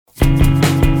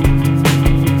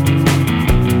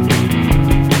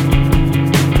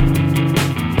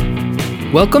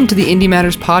Welcome to the Indy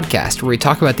Matters podcast, where we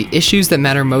talk about the issues that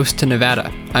matter most to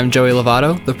Nevada. I'm Joey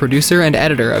Lovato, the producer and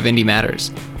editor of Indy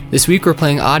Matters. This week we're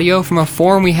playing audio from a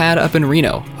forum we had up in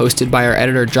Reno, hosted by our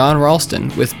editor John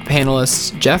Ralston, with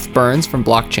panelists Jeff Burns from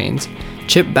Blockchains,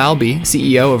 Chip Balby,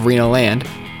 CEO of Reno Land,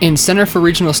 and Center for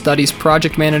Regional Studies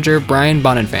project manager Brian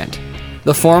Bonenfant.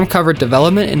 The forum covered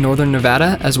development in northern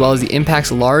Nevada, as well as the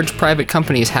impacts large private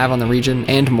companies have on the region,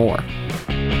 and more.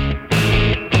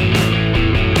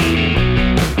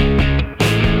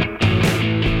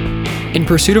 In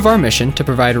pursuit of our mission to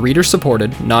provide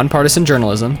reader-supported, nonpartisan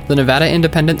journalism, the Nevada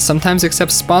Independent sometimes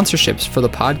accepts sponsorships for the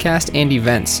podcast and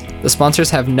events. The sponsors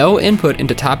have no input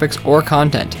into topics or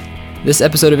content. This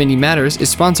episode of Indy Matters is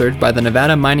sponsored by the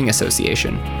Nevada Mining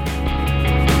Association.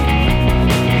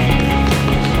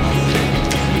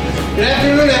 Good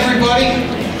afternoon, everybody.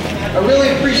 I really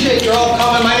appreciate you all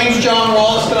coming. My name's John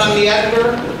Ralston. I'm the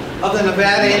editor of the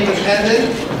Nevada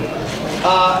Independent.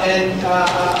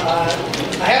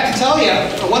 I have to tell you,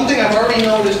 one thing I've already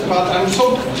noticed about, I'm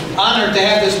so honored to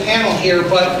have this panel here,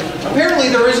 but apparently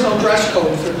there is no dress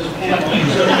code for this panel.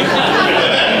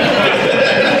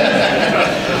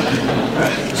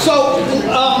 So,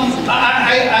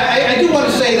 I do want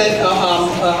to say that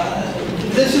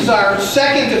this is our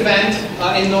second event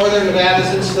in Northern Nevada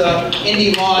since the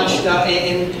Indy launched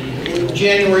in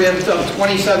January of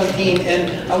 2017,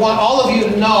 and I want all of you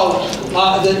to know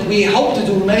that we hope to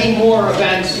do many more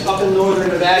events up in Northern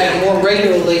Nevada more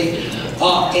regularly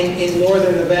in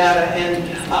Northern Nevada.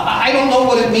 And I don't know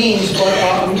what it means, but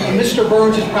Mr.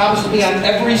 Burns has promised to be on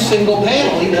every single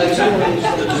panel. He likes doing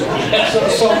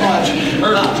this so much.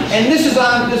 And this is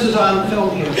on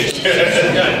film here.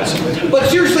 But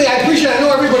seriously, I appreciate it. I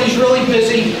know everybody's really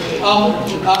busy.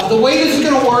 The way this is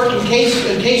going to work, in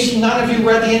case none of you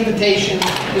read the invitation,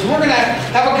 is we're going to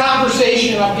have a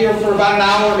conversation up here for about an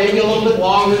hour, maybe a little bit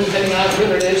longer, depending on how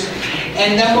good it is.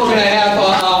 And then we're going to have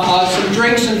some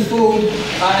drinks and food,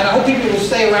 and I hope people will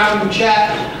stay around and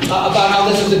chat about how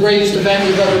this is the greatest event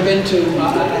we've ever been to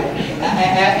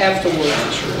afterwards.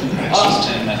 Just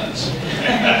 10 minutes.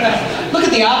 Look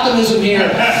at the optimism here.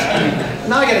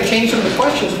 Now I got to change some of the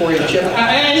questions for you, Chip.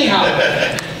 Anyhow,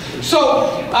 so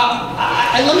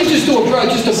let me just do a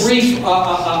brief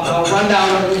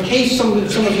rundown in case some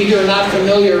of you here are not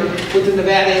familiar with the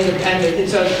Nevada Independent.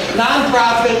 It's a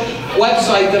nonprofit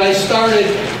website that I started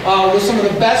with some of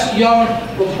the best young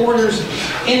reporters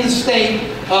in the state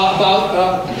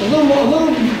about a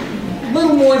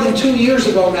little more than 2 years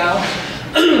ago now.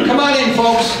 Come on in,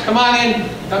 folks. Come on in.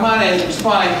 It's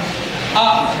fine.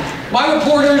 My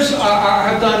reporters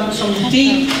have done some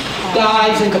deep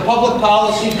dives into public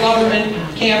policy, government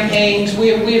campaigns. We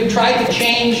have tried to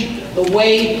change the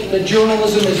way that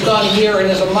journalism is done here, and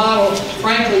as a model,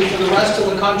 frankly, for the rest of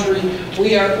the country.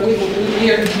 We are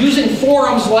using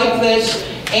forums like this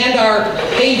and our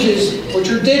pages, which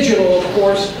are digital, of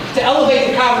course, to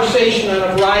elevate the conversation on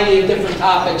a variety of different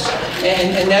topics,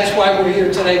 and that's why we're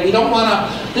here today. We don't want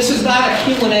to, this is not a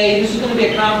Q&A, this is going to be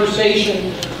a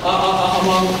conversation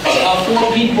among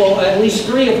four people, at least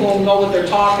three of whom know what they're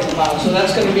talking about. So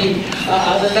that's going to be,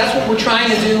 that's what we're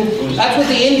trying to do. That's what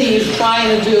the Indy is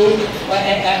trying to do.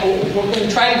 We're going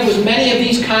to try to do as many of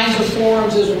these kinds of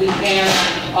forums as we can,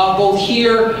 both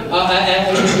here, and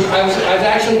I was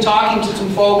actually talking to some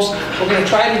folks. We're going to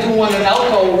try to do one at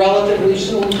Elko relatively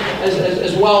soon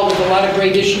as well. There's a lot of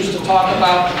great issues to talk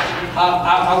about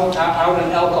out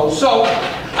in Elko. So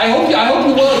I hope you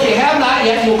will. If you have not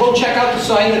yet, you'll go check out the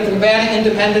site at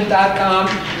NevadaIndependent.com,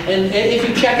 and if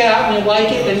you check it out and you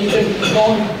like it, then you can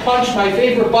go and punch my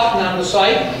favorite button on the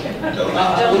site,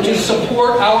 which is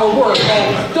support our work.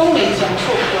 Donate some,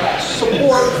 so correct.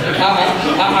 Support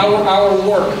our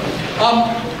work.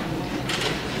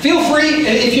 Feel free,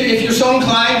 if you're so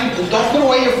inclined, don't put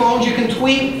away your phones. You can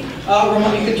tweet.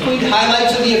 You can tweet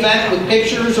highlights of the event with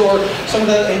pictures or some of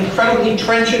the incredibly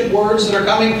trenchant words that are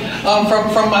coming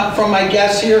from my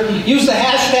guests here. Use the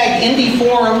hashtag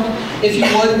IndyForum if you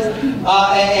would,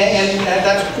 and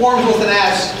that's forums with an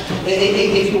S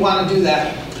if you want to do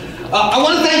that. I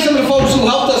want to thank some of the folks who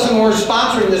helped us and who are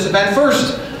sponsoring this event.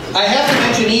 First, I have to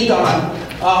mention EDON.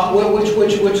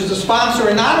 Which is a sponsor,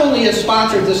 and not only has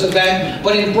sponsored this event,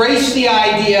 but embraced the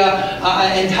idea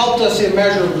and helped us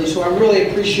immeasurably. So I really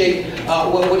appreciate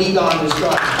what EDON has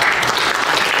done.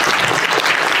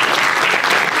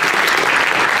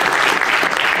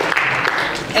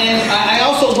 And I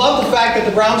also love the fact that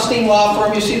the Brownstein Law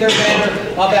Firm, you see their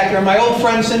banner back there. My old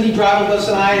friend Cindy Drivabus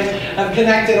and I have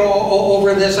connected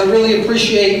over this. I really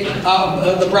appreciate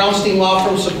the Brownstein Law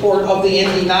Firm support of the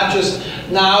Indy, not just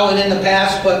now and in the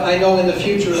past, but I know in the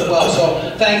future as well. So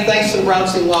thanks to the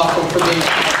Brownstein Law Firm for being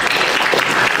here.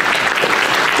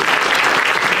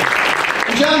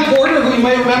 John Porter, who you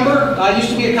may remember, used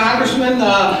to be a congressman,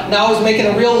 now is making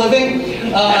a real living.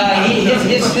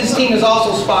 His team has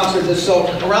also sponsored this, so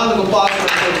a round of applause for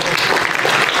him.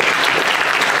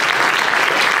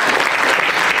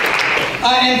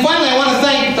 And finally, I want to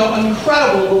thank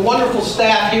the wonderful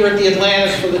staff here at the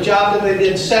Atlantis for the job that they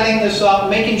did setting this up,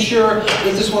 making sure that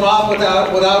this went off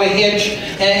without a hitch.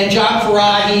 And John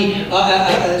Farahi,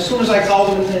 as soon as I called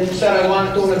him and said I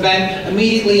wanted to do an event,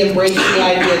 immediately embraced the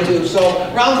idea too. So,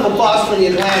 round of applause for the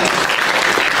Atlantis.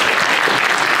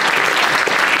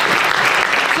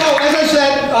 So, as I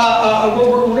said,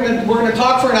 we're going to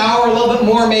talk for an hour, a little bit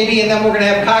more maybe, and then we're going to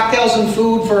have cocktails and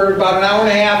food for about an hour and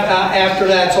a half after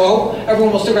that. So I hope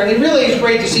everyone will stick around. It really is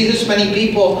great to see this many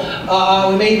people.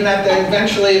 We may even have to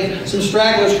eventually have some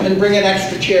stragglers come and bring in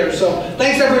extra chairs. So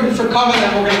thanks everyone for coming,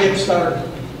 and we're going to get started.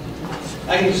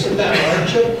 I can just sit down, all right,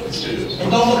 Chip? Let's do this.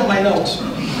 And don't look at my notes.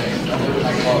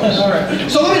 All right.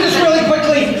 So let me just really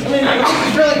quickly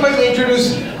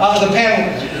introduce the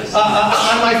panel.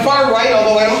 On my far right,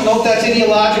 although I don't know if that's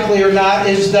ideologically or not,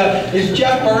 is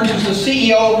Jeff Burns, who's the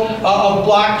CEO of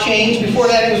Blockchains. Before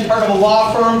that, he was part of a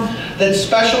law firm that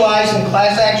specialized in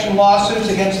class action lawsuits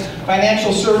against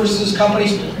financial services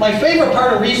companies. My favorite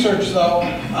part of research, though,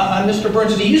 on Mr.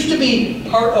 Burns is he used to be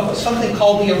part of something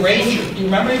called the Arranger. Do you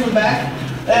remember even back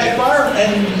that far?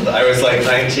 And I was like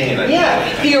 19.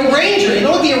 Yeah, the Arranger. You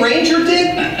know what the Arranger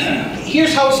did?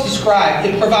 Here's how it's described.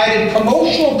 It provided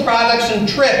promotional products and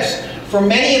trips for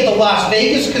many of the Las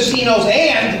Vegas casinos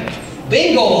and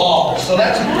bingo halls. So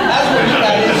that's where we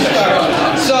got it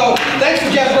started. So thanks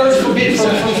to Jeff Burns for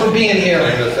being here.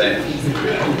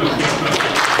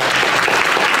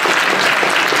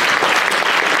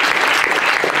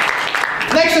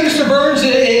 Next to Mr. Burns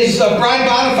is Brian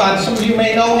Bonifant. Some of you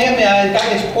may know him. The guy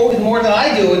gets quoted more than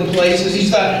I do in places.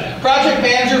 He's the project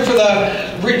manager for the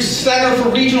Center for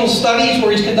Regional Studies,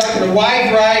 where he's conducted a wide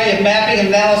variety of mapping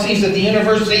analyses at the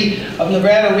University of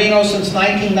Nevada, Reno since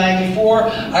 1994.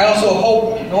 I also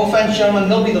hope, no offense, gentlemen,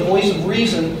 he'll be the voice of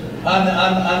reason on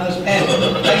this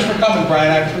panel. Thanks for coming,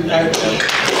 Brian. I appreciate it.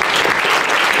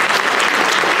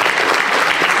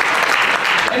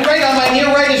 And right on my near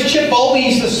right is Chip Bowlby.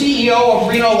 He's the CEO of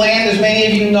Reno Land, as many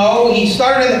of you know. He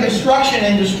started in the construction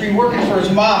industry working for his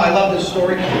mom. I love this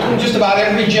story. Doing just about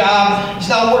every job. He's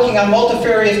now working on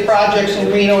multifarious projects in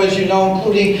Reno, as you know,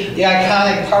 including the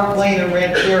iconic Park Lane and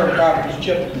Ranchero properties.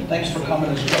 Chip, thanks for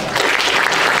coming as well.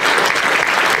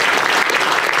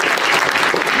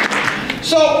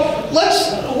 So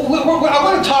I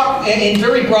want to talk in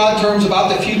very broad terms about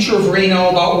the future of Reno,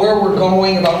 about where we're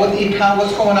going, about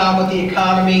what's going on with the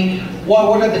economy,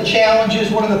 what are the challenges,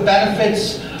 what are the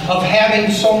benefits of having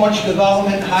so much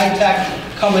development, high tech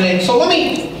coming in. So let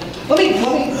me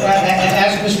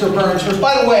ask Mr. Burns first.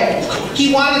 By the way,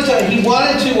 he wanted to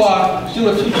do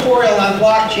a tutorial on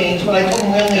blockchains, but I told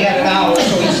him we only had an hour,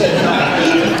 so he said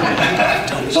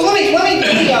no. So let me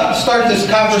start this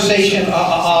conversation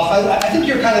off. I think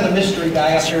you're kind of the mystery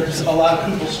guy out here to a lot of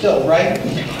people still, right?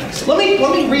 Let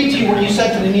me read to you what you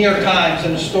said to the New York Times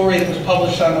in a story that was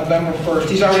published on November 1st.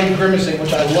 He's already grimacing,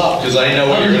 which I love. Because I know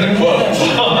what you're going to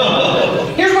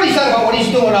quote. Here's what he said about what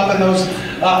he's doing up in those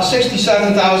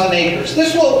 67,000 acres.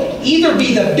 This will either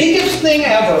be the biggest thing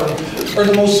ever or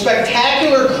the most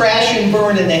spectacular crash and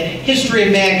burn in the history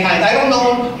of mankind. I don't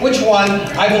know which one.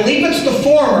 I believe it's the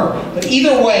former, but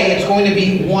either way, it's going to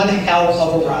be one hell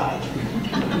of a ride.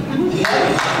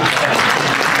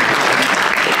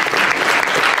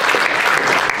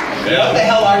 Yeah. What the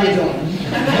hell are you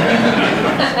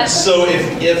doing? So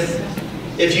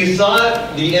if you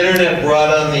thought the internet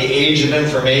brought on the age of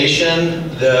information,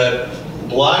 the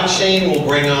blockchain will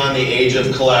bring on the age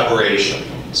of collaboration.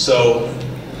 So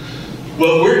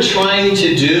what we're trying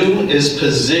to do is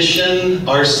position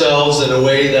ourselves in a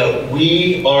way that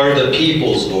we are the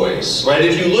people's voice, right?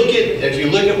 If you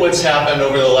look at what's happened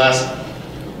over the last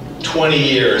 20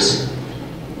 years,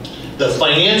 the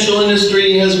financial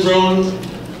industry has grown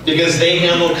because they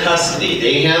handle custody,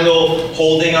 they handle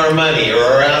holding our money or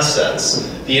our assets.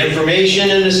 The information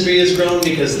industry has grown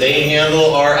because they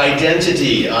handle our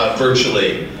identity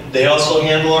virtually. They also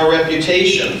handle our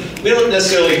reputation. We don't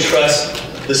necessarily trust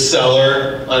the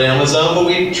seller on Amazon, but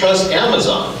we trust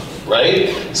Amazon,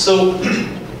 right? So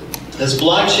as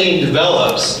blockchain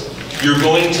develops, you're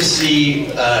going to see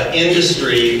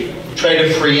industry try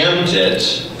to preempt it,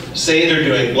 say they're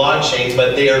doing blockchain,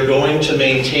 but they are going to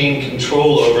maintain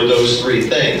control over those three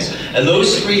things. And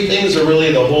those three things are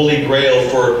really the holy grail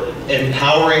for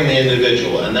empowering the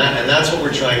individual, and that's what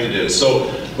we're trying to do.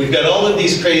 So we've got all of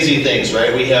these crazy things,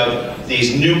 right? We have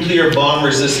these nuclear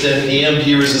bomb-resistant,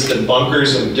 EMP-resistant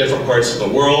bunkers in different parts of the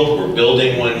world. We're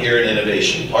building one here in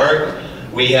Innovation Park.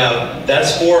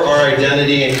 That's for our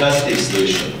identity and custody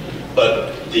solution.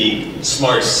 But the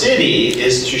smart city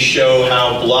is to show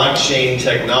how blockchain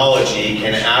technology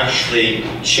can actually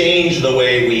change the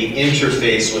way we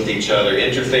interface with each other,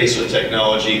 interface with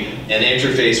technology, and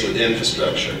interface with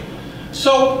infrastructure.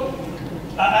 So,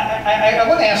 I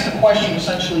want to ask the question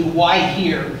essentially, why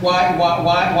here?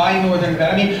 Why Northern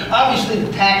Nevada? I mean, obviously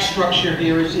the tax structure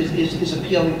here is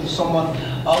appealing to someone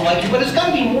like you, but it's got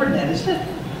to be more than that, isn't it?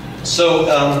 So,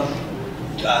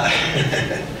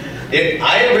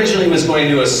 I originally was going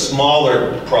to do a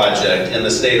smaller project in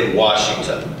the state of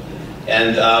Washington.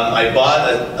 And I bought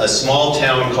a small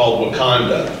town called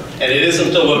Wakanda. And it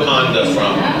isn't the Wakanda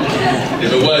from,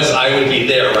 if it was, I would be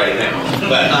there right now.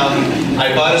 But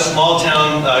I bought a small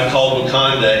town called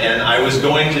Wakanda, and I was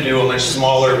going to do a much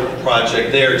smaller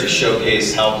project there to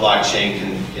showcase how blockchain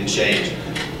can change.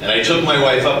 And I took my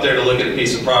wife up there to look at a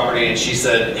piece of property, and she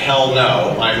said, hell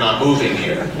no, I'm not moving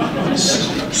here.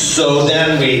 So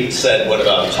then we said, what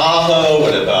about Tahoe?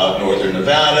 What about Northern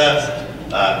Nevada?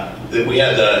 We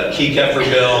had the Key-Keffer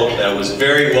bill that was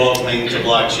very welcoming to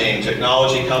blockchain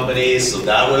technology companies, so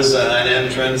that was an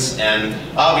entrance. And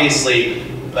obviously,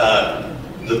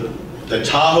 the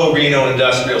Tahoe Reno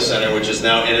Industrial Center, which is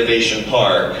now Innovation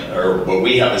Park, or what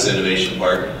we have as Innovation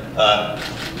Park,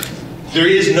 there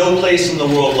is no place in the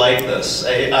world like this.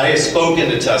 I have spoken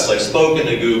to Tesla, I've spoken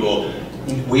to Google.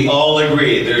 We all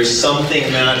agree there's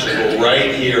something magical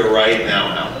right here, right now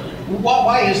happening.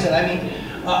 Why is that? I mean,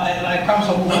 and I promise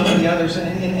I'll move on to the others in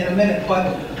a minute,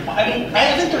 but I mean,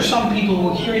 I think there's some people who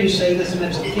will hear you say this and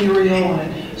it's ethereal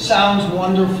and it sounds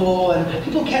wonderful and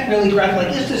people can't really grasp,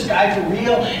 like, is this guy for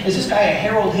real? Is this guy a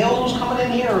Harold Hill who's coming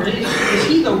in here, or is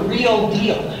he the real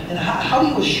deal? And how do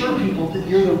you assure people that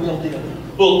you're the real deal?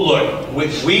 Well, look,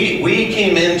 we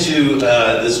came into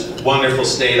this wonderful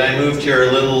state. I moved here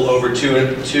a little over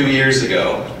two years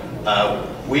ago.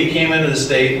 We came into the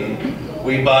state and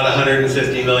we bought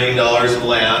 $150 million of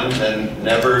land and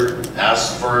never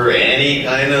asked for any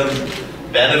kind of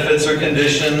benefits or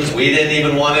conditions. We didn't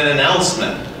even want an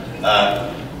announcement.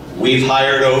 We've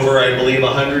hired over, I believe,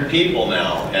 100 people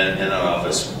now in our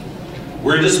office.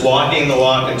 We're just walking the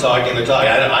walk and talking the talk.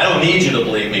 I don't need you to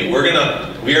believe me.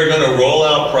 We are gonna roll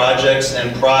out projects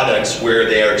and products where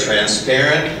they are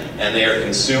transparent and they are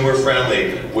consumer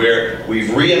friendly, where we've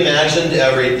reimagined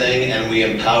everything and we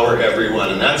empower everyone,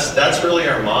 and that's really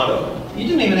our motto. You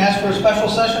didn't even ask for a special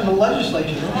session of the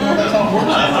legislature. That's how it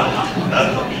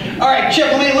works. All right,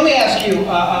 Chip, let me ask you.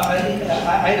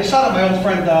 I saw that my old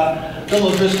friend Bill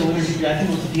O'Driscoll interviewed you, I think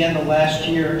it was at the end of last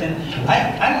year, and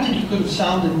I don't think you could have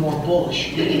sounded more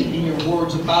bullish in your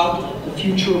words about the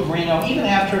future of Reno, even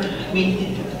after, I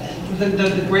mean,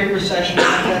 the Great Recession,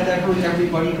 that hurt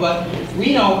everybody, but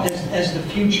Reno as the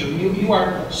future. You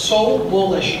are so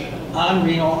bullish on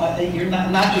Reno. You're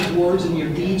not just words and your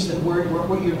deeds, that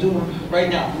what you're doing right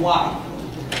now. Why?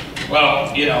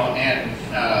 Well, you know, and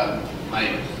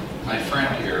my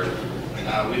friend here,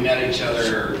 we met each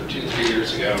other 2-3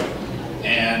 years ago,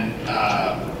 and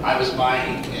I was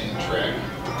buying in Trek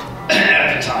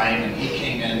at the time, and he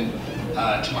came in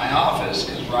to my office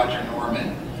because Roger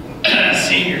Norman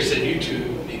Senior said, you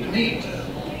two need to meet.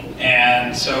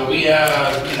 And so we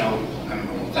have,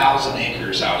 1,000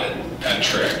 acres out at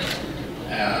Trek.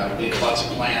 We have lots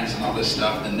of plans and all this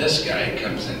stuff. And this guy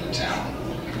comes into town,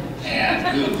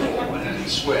 and Google and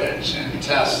Switch and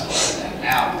Tesla and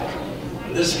Apple.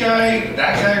 This guy,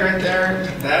 that guy right there,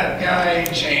 that guy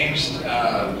changed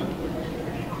the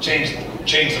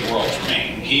world for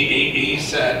me. He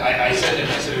said, I said to him,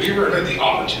 I said, have you ever heard of the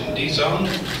Opportunity Zone?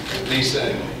 And he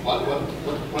said, what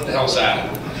the hell's that?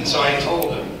 And so I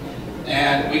told him.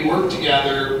 And we worked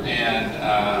together, and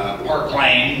Park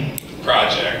Lane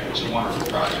project, which is a wonderful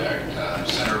project,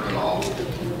 center of it all.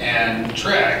 And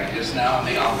Trek is now in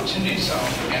the Opportunity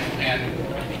Zone. And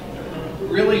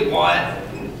really what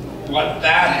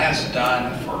that has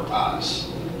done for us,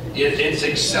 it's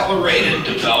accelerated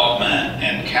development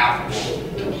and capital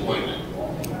deployment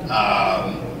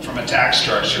from a tax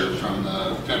structure from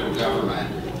the federal government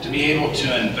to be able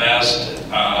to invest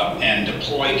and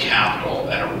deploy capital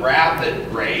at a rapid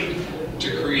rate to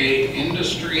create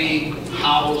industry,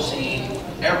 housing,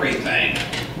 everything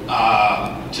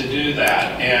to do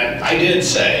that. And I did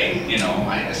say,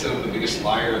 I said I'm the biggest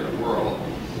liar in the world.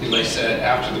 Because I said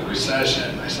after the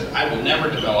recession, I said I will never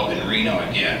develop in Reno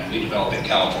again. We developed in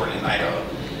California and Idaho,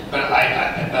 but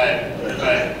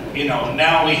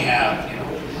now we have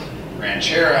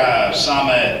Ranchera,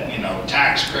 Summit,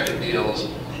 tax credit deals.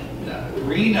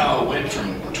 Reno went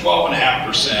from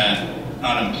 12.5%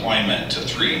 unemployment to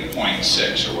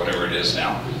 3.6 or whatever it is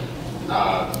now.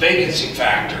 Vacancy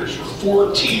factors were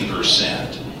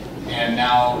 14%, and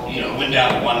now went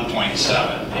down to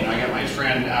 1.7. I got my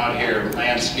friend out here,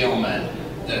 Lance Gilman,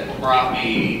 that brought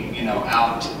me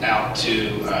out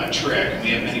to Trick.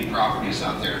 We have many properties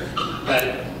out there,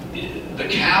 but the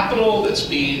capital that's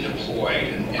being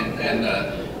deployed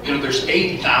and there's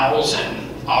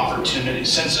 8,000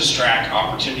 census tract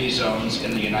opportunity zones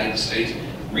in the United States.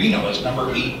 Reno is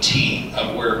number 18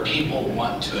 of where people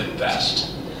want to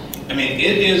invest. I mean,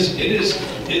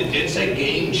 it's a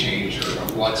game changer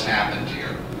of what's happened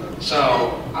here.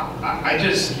 So I'm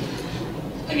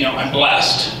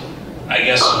blessed, I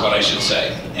guess is what I should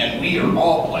say. And we are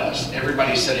all blessed,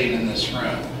 everybody sitting in this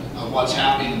room, of what's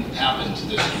happened to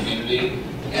this community.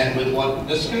 And with what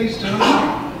this guy's doing,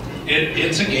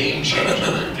 it's a game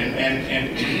changer.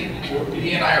 And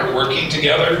he and I are working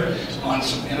together on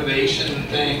some innovation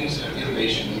things,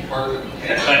 innovation part.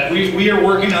 But we are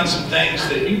working on some things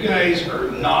that you guys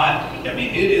are not. I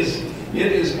mean, it is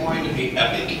going to be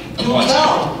epic. Do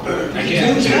tell. I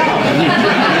can't. Do tell.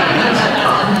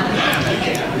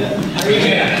 I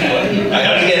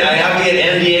have to get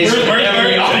NDAs.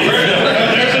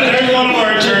 There's one of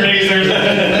our attorneys.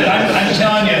 I'm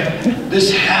telling you,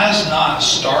 this has not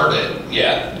started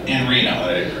yet in Reno.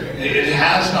 I agree. It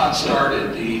has not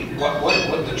started.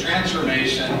 What the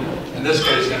transformation, and this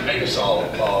guy's going to make us all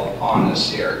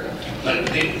honest here. But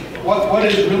what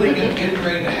is really getting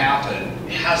ready to happen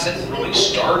hasn't really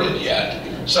started yet.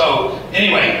 So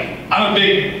anyway, I'm a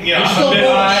big,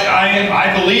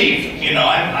 I believe,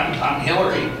 I'm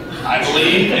Hillary. I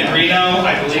believe in Reno.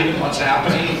 I believe in what's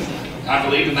happening. I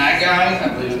believe in that guy. I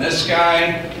believe in this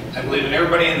guy. I believe in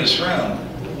everybody in this room.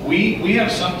 We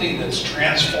have something that's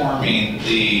transforming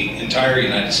the entire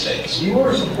United States. You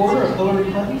were a supporter of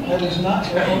Hillary Clinton? That is not.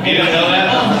 You didn't know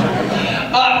that?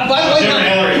 By the way,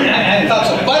 Hillary. I thought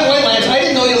so. By the way, Lance, I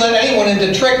didn't know you let anyone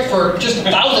into Trick for just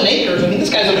 1,000 acres. I mean, this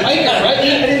guy's a biker, right? I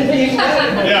didn't think you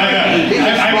let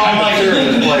Yeah. I'm like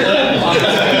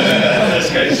this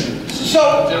guy's.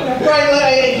 So,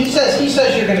 Brian, he says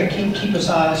you're going to keep us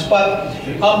honest, but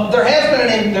there has been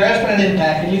an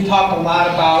impact, and you've talked a lot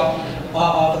about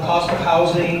the cost of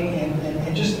housing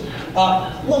and just.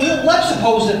 Let's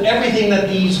suppose that everything that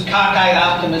these cockeyed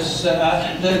optimists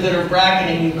that are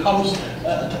bracketing you comes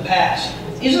to pass.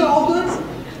 Is it all good?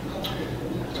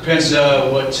 Depends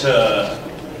what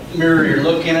mirror you're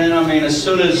looking in. I mean, as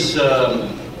soon as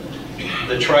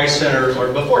the Tri-Center,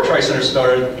 or before Tri-Center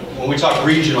started, when we talked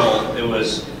regional, it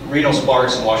was Reno,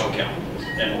 Sparks, and Washoe County.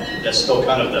 And that's still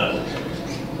kind of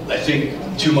I think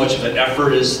too much of an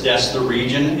effort that's the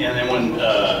region. And then when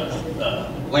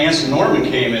Lance and Norman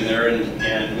came in there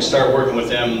and we started working with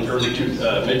them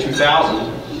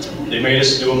mid-2000s, they made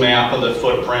us do a map of the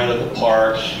footprint of the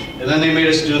park, and then they made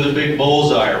us do the big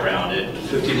bullseye around it,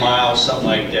 50 miles, something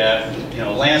like that.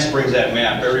 Lance brings that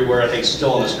map everywhere, I think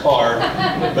still in his car.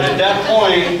 But at that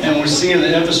point, and we're seeing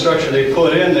the infrastructure they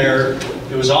put in there,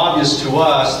 it was obvious to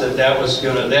us that that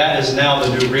is now the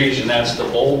new region. That's the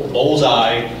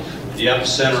bullseye, the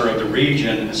epicenter of the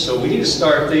region. And so we need to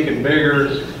start thinking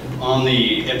bigger on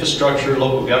the infrastructure,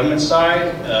 local government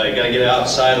side. You got to get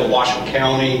outside of Washoe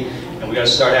County, and we got to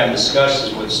start having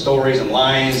discussions with Stories and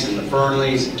Lyons and the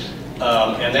Fernleys.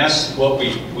 And that's what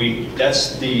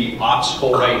that's the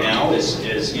obstacle right now is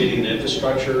getting the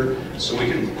infrastructure so we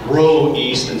can grow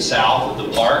east and south of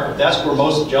the park. That's where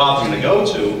most jobs are going to go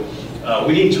to.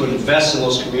 We need to invest in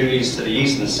those communities to the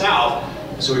east and south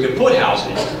so we can put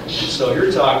housing in. So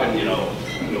you're talking,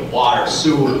 water,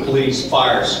 sewer, police,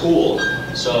 fire, school.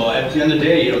 So at the end of the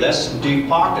day, that's some deep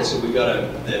pockets that we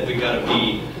gotta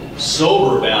be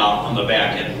sober about on the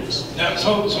back end of this. Yeah,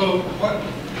 so what?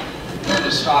 Let me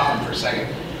just stop him for a second.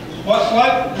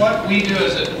 What we do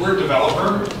is that we're a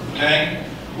developer. Okay,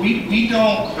 we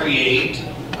don't create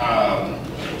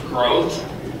growth.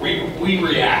 We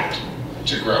react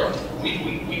to growth.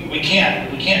 We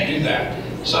can't do that.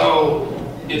 So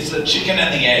it's the chicken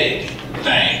and the egg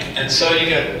thing. And so you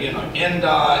got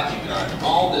NDOT, you got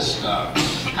all this stuff,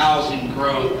 housing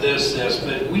growth, this,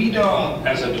 but we don't,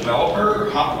 as a developer,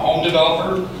 home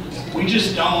developer, we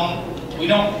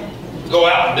don't go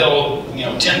out and build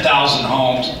 10,000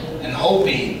 homes and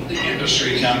hoping the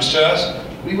industry comes to us.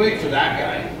 We wait for that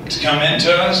guy to come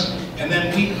into us, and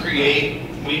then we create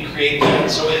that.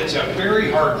 So it's a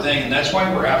very hard thing, and that's why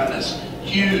we're having this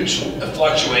huge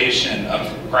fluctuation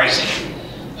of pricing,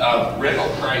 of rental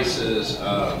prices,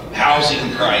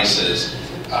 housing prices,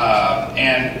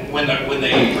 and when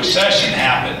the recession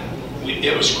happened,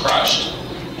 it was crushed,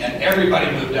 and everybody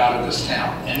moved out of this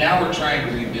town. And now we're trying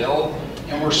to rebuild,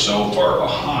 and we're so far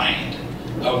behind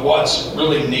of what's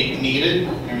really needed.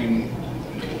 I mean,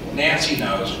 Nancy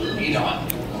knows, Edon,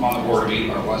 I'm on the board of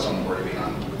Edon, or was on the board of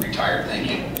Edon, retired, thank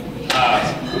you.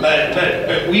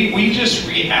 But we just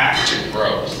react to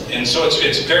growth, and so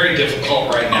it's very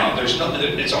difficult right now. There's no,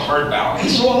 it's a hard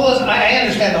balance. Well, listen, I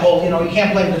understand the whole, you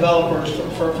can't blame developers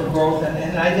for growth,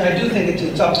 and I do think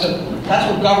it's up to,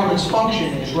 that's what government's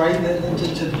function is, right?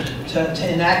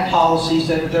 To enact policies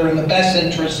that are in the best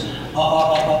interest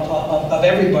of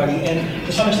everybody, and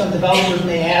to some extent developers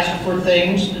may ask for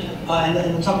things, and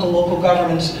it's up to local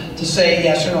governments to say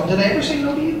yes or no. Did I ever say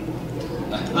no to you?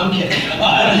 I'm kidding.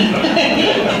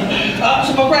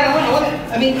 But Brian,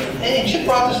 I mean, and Chip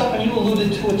brought this up and you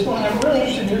alluded to it too, and I'm really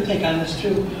interested in your take on this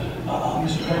too,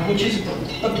 Mr. President, which is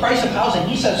the price of housing.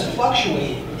 He says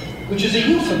fluctuating, which is a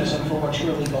euphemism for what's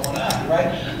really going on, right?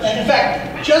 And in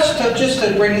fact, just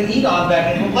to bring Edon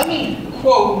back in, let me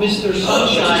quote Mr.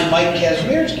 Sunshine Mike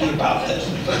Kazmierski about this.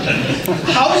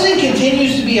 Housing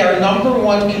continues to be our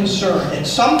 #1 concern. At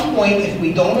some point, if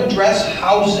we don't address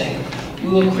housing, we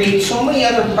will create so many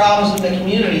other problems in the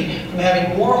community, from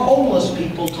having more homeless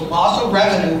people to loss of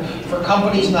revenue for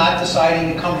companies not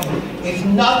deciding to come here. If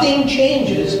nothing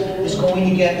changes, it's going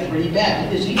to get pretty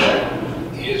bad. Is he right?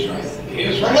 He is right. He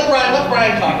is right. Let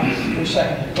Brian talk for a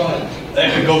second. Go ahead.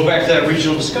 That could go back to that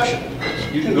regional discussion.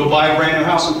 You can go buy a brand new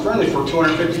house in Friendly for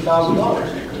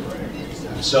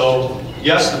 $250,000. So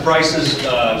yes, the prices,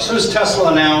 as soon as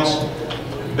Tesla announced,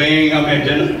 bang, I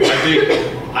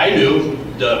knew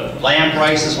the land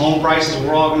prices, home prices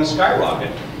were all going to skyrocket.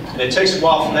 And it takes a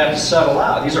while for that to settle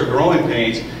out. These are growing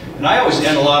pains. And I always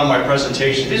end a lot of my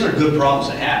presentations, these are good problems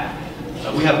to have.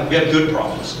 We have good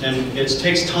problems. And it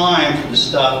takes time for the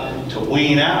stuff to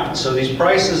wean out. So these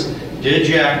prices did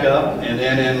jack up. And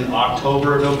then in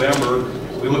October, November,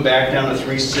 we went back down to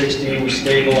 360. We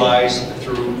stabilized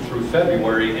through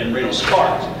February in Reno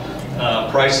Sparks.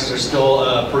 Prices are still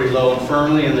pretty low and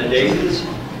firmly in the Daytons.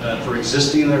 For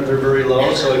existing, they're very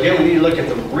low. So again, we need to look at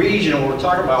the region. When we're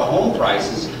talking about home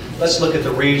prices, let's look at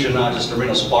the region, not just the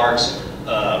Reno Sparks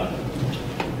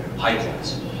high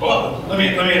points. Well, let me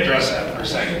address that for a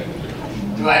second.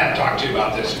 Because I haven't talked to you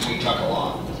about this, and we talk a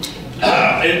lot.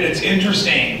 It's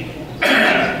interesting.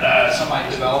 Some of my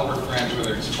developer friends,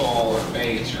 whether it's Toll or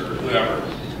Bates or whoever,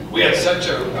 we had such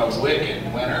a wicked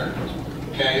winter.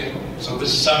 Okay, so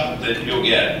this is something that you'll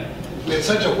get. We had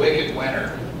such a wicked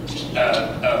winter.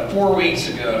 4 weeks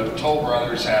ago, Toll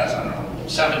Brothers has,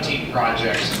 17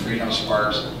 projects in Reno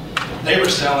Sparks. They were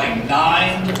selling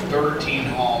 9 to 13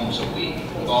 homes a week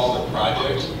with all the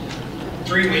projects.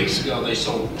 3 weeks ago, they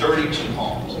sold 32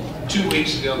 homes. 2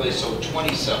 weeks ago, they sold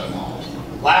 27 homes.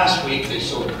 Last week, they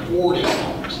sold 40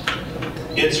 homes.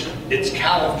 It's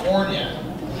California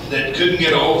that couldn't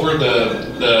get over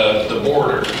the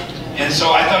border. And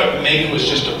so I thought maybe it was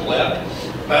just a blip.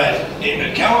 But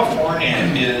California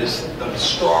is the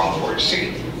strong port.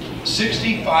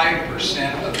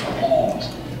 65% of the homes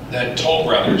that Toll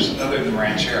Brothers, other than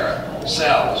Ranchera,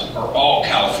 sells are all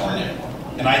California,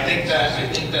 and I think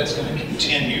that's going to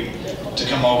continue to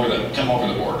come over the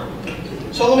border.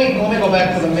 So let me go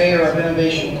back to the mayor of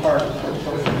Innovation Park for a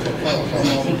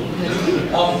moment.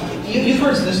 You've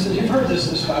heard this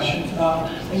discussion,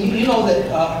 and you know that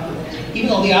even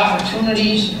though the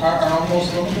opportunities are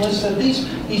almost limitless, that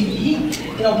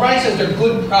Brian says they're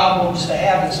good problems to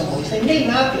have in some ways. They may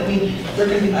not be. I mean, there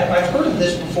can be. I've heard of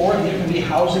this before. There can be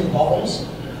housing bubbles.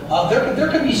 There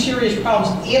can be serious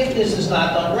problems if this is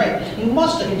not done right. You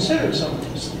must have considered some of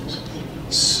these things.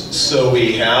 So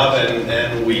we have,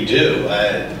 and we do.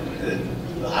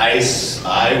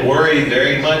 I worry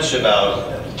very much about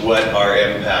what our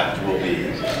impact will be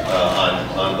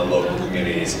on the local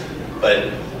communities.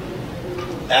 But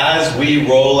as we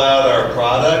roll out our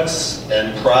products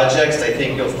and projects, I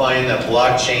think you'll find that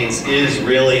blockchains is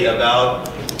really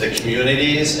about the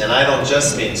communities, and I don't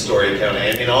just mean Story County,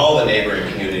 I mean all the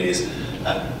neighboring communities.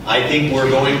 I think we're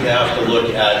going to have to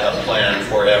look at a plan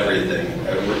for everything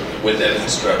with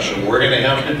infrastructure. We're going to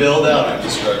have to build out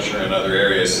infrastructure in other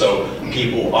areas so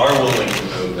people are willing to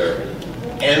move there.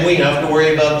 And we have to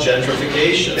worry about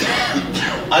gentrification.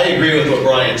 I agree with what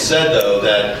Brian said, though,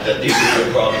 that these are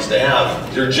good problems to have.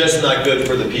 They're just not good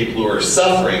for the people who are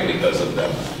suffering because of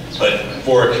them. But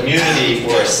for a community,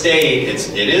 for a state,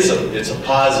 it's a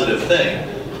positive thing.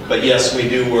 But yes, we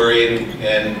do worry,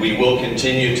 and we will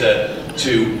continue to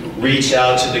reach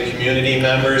out to the community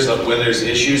members when there's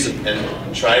issues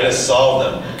and try to solve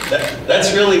them.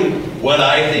 That's really what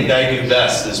I think I do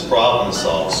best, is problem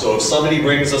solve. So if somebody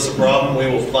brings us a problem, we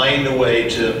will find a way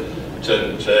to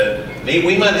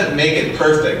We might not make it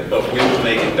perfect, but we will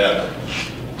make it better.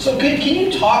 So can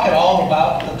you talk at all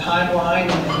about the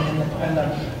timeline and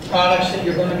the products that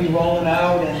you're going to be rolling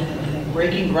out and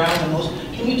breaking ground and those?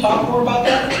 Can you talk more about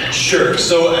that? Sure.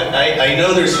 So I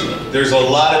know there's a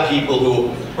lot of people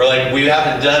who are like, we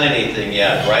haven't done anything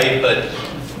yet, right?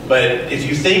 But if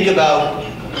you think about,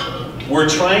 we're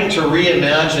trying to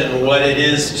reimagine what it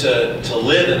is to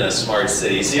live in a smart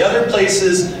city. See, other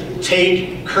places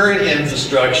take current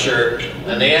infrastructure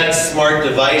and they add smart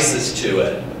devices to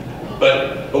it.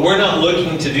 But we're not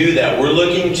looking to do that. We're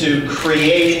looking to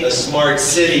create a smart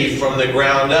city from the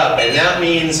ground up. And that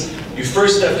means you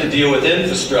first have to deal with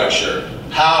infrastructure,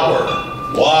 power,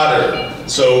 water.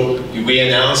 So we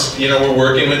announced, we're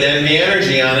working with NV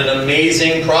Energy on an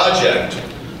amazing project.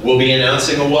 We'll be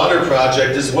announcing a water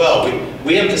project as well.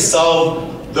 We have to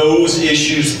solve those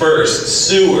issues first.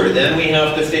 Sewer, then we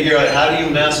have to figure out how do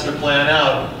you master plan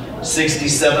out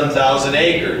 67,000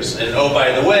 acres. And oh,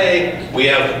 by the way, we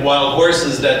have wild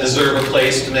horses that deserve a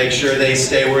place to make sure they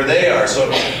stay where they are. So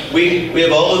we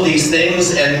have all of these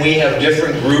things, and we have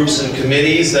different groups and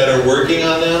committees that are working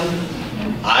on them.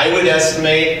 I would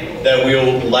estimate that we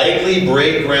will likely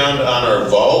break ground on our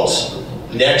vault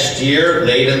next year,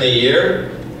 late in the year.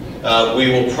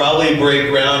 We will probably break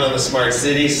ground on the smart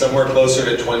city somewhere closer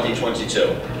to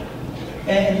 2022.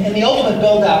 And the ultimate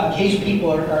build-out, in case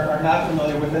people are not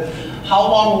familiar with it, how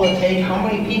long will it take? How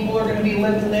many people are going to be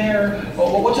living there?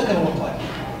 What's it going to look like?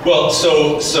 Well,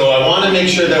 so I want to make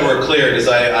sure that we're clear, because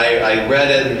I read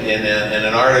it in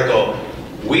an article.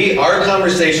 Our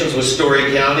conversations with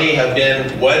Story County have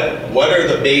been, what are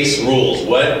the base rules?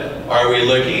 What are we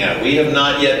looking at? We have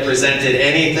not yet presented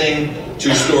anything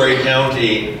to Story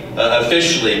County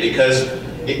officially, because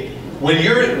when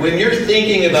you're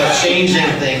thinking about changing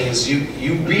things, you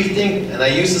rethink, and I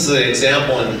use this as an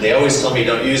example, and they always tell me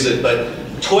don't use it, but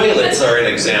toilets are an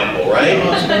example, right?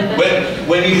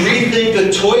 When you rethink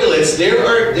the toilets,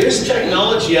 there's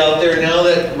technology out there now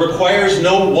that requires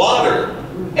no water.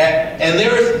 And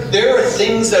there are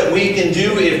things that we can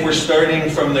do if we're starting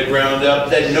from the ground up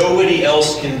that nobody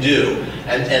else can do.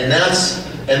 And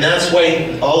that's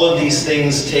why all of these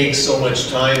things take so much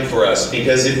time for us,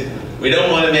 because we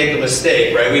don't want to make a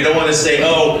mistake, right? We don't want to say,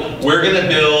 oh, we're going to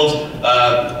build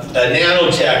a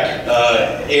nanotech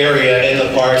area in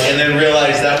the park and then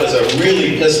realize that was a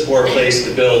really piss poor place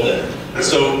to build it.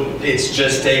 So it's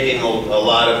just taking a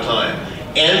lot of time.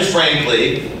 And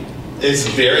frankly, it's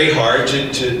very hard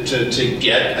to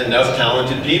get enough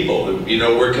talented people.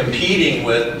 We're competing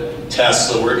with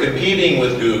Tesla, we're competing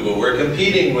with Google, we're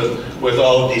competing with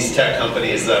all of these tech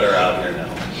companies that are out here now.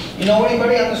 You know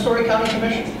anybody on the Story County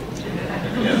Commission?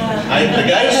 Yeah. The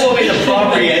guy who sold me the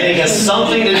property, I think, has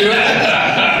something to do with it.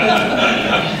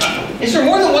 Is there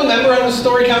more than one member on the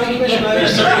Story County Commission?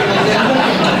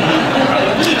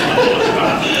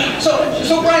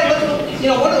 So Brian,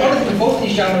 one of the things both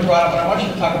these gentlemen brought up, and I want you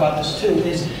to talk about this too,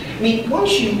 is,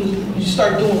 once you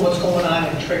start doing what's going on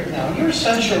in Trick now, you're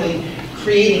essentially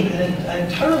creating an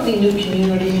entirely new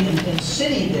community and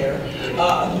city there,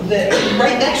 that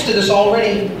right next to this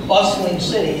already bustling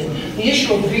city. And the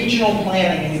issue of regional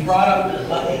planning, and you brought up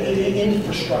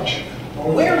infrastructure.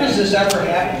 Where does this ever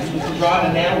happen? If you can draw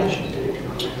an analogy.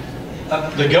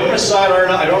 The government side,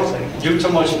 I don't do too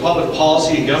much public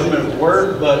policy and government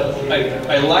work, but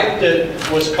I like that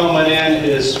what's coming in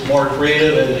is more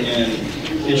creative and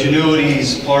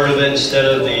ingenuity's part of it instead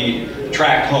of the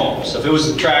tract home. So if it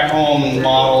was the tract home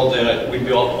model, then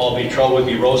we'd all be in trouble. It'd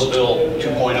be Roseville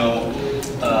 2.0.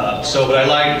 But I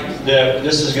like that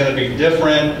this is going to be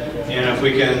different. And if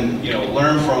we can,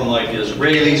 learn from like the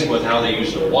Israelis with how they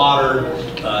use the water,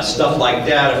 stuff like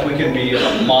that, if we can be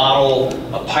a model,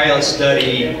 a pilot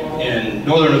study in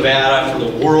Northern Nevada for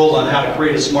the world on how to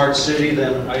create a smart city,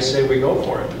 then I say we go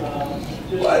for it.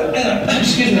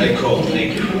 Excuse me. Cool,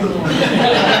 thank you.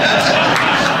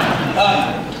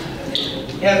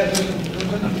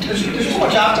 There's too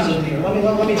much optimism here.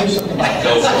 Let me do something about it.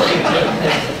 Go for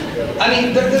it.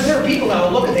 There are people now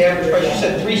who look at the average price. You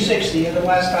said 360, and the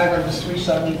last I read was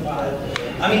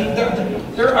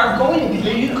 375. There are going to be,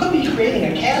 you could be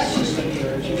creating a caste system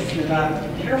here if you're not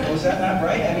careful. Is that not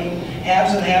right?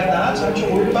 Haves and have-nots. Aren't you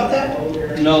worried about that?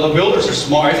 No, the builders are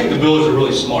smart. I think the builders are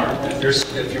really smart.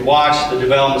 If you watch the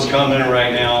developments come in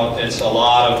right now, it's a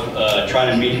lot of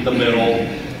trying to meet the middle.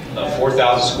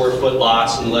 4,000 square foot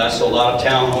lots and less, so a lot of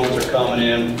townhomes are coming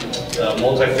in.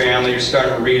 Multifamily, you're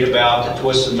starting to read about the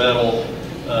twisted metal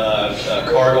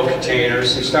cargo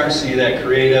containers. You're starting to see that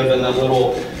creative and the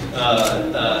little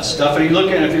stuff. And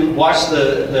if you watch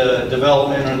the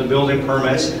development or the building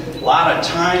permits, a lot of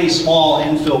tiny, small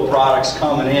infill products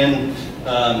coming in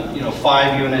you know,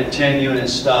 5-unit, 10-unit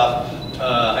stuff.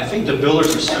 I think the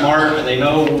builders are smart and they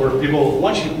know where people,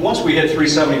 once we hit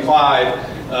 375,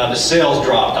 the sales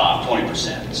dropped off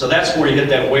 20%. So that's where you hit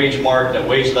that wage mark, that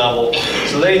wage level.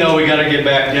 So they know we got to get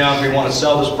back down. If we want to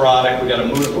sell this product, we got to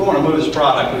move. If we want to move this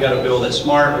product, we got to build it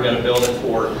smart. We got to build it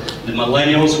for the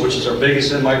millennials, which is our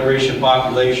biggest in-migration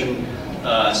population.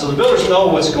 So the builders know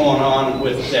what's going on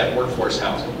with that workforce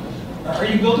housing. Are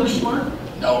you builders smart?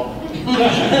 No.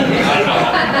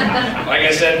 Like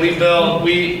I said, we build,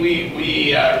 we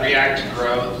react to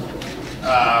growth.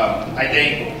 I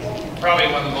think probably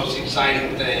one of the most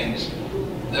exciting things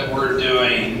that we're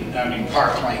doing, I mean,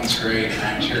 Park Lane's great,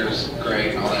 Rancher's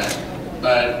great and all that,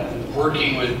 but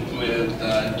working with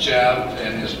Jeff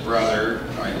and his brother,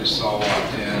 who I just saw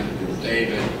walked in,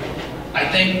 David, I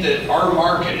think that our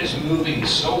market is moving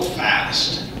so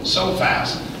fast,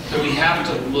 that we have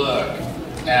to look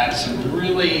at some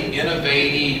really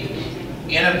innovative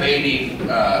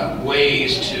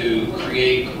ways to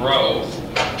create growth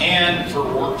and for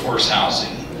workforce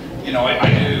housing. You know, I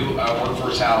do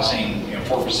workforce housing, you know,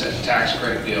 4% tax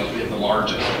credit deals. We have the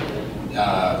largest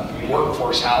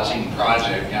workforce housing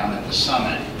project down at the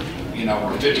Summit. You know,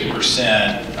 where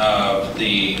 50% of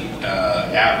the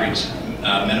average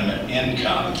minimum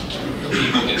income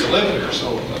people get to live there.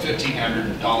 So a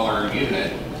 $1,500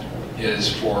 unit is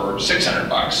for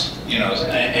 $600, you know,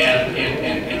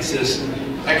 and it's this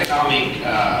economic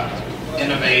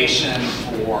innovation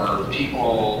for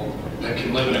people that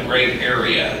can live in a great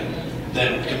area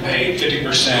that can pay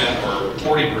 50% or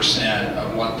 40%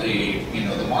 of what the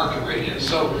market rate is.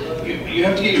 So you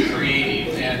have to get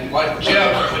creative, and what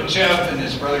Jeff and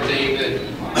his brother David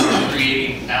are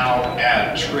creating out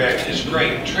at Trick is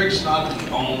great. Trick's not the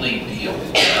only deal,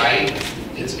 right?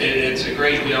 It's a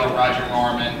great deal. Roger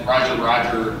Norman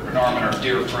are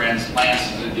dear friends.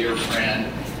 Lance is a dear friend.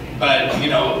 But, you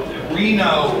know,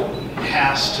 Reno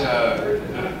has to,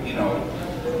 you know,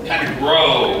 kind of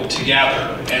grow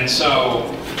together. And so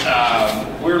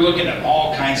we're looking at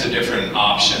all kinds of different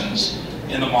options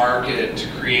in the market to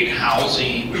create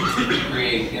housing, to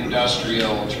create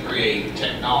industrial, to create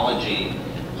technology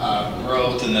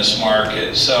growth in this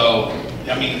market. So,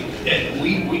 I mean,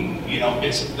 you know,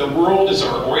 the world is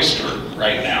our oyster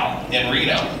right now in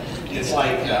Reno. It's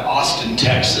like Austin,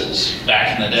 Texas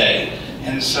back in the day.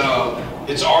 And so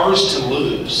it's ours to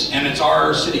lose, and it's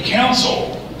our city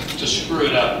council to screw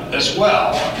it up as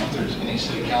well. I don't know if there's any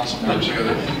city council members here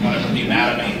that want to be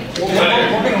mad at me.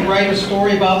 We're going to write a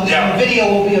story about this, and the video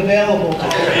will be available.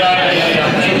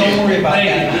 Yeah. So don't worry about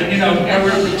that. You know, I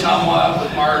work with Tom Love,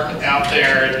 with Mark out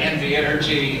there at Envy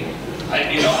Energy.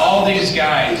 You know, all these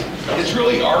guys, it's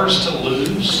really ours to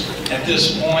lose at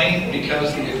this point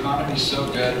because the economy's so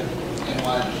good. And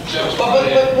what Joe's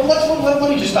But let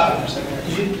me just stop you for a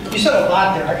second. You said a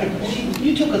lot there.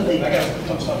 You took a leap. I got to put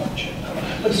some stuff on shit.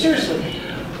 But seriously,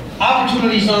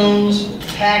 opportunity zones,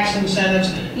 tax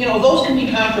incentives, you know, those can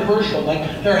be controversial.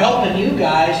 Like, they're helping you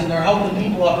guys and they're helping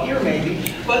people up here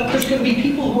maybe, but there's going to be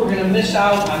people who are going to miss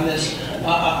out on this,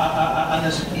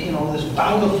 you know, this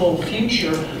bountiful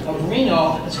future of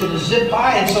Reno. It's going to zip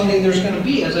by, and someday there's going to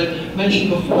be, as I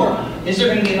mentioned before, is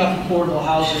there going to be enough affordable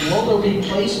housing? Will there be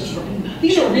places for people?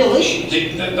 These are real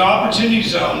issues. The opportunity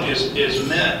zone is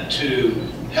meant to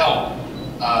help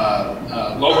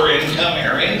lower income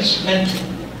areas.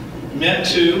 Meant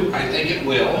to, I think it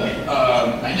will.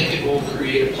 I think it will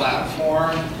create a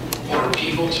platform for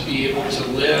people to be able to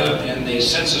live in these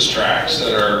census tracts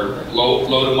that are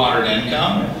low to moderate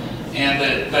income, and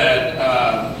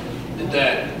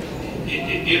that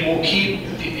it will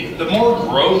keep, the more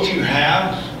growth you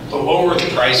have, the lower the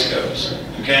price goes.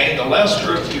 Okay, the less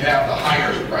growth you have, the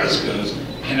higher the price goes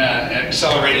in an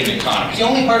accelerating economy. It's the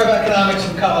only part of economics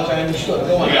in college I understood.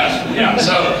 Go on. Yeah.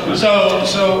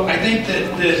 So I think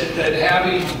that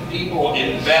having people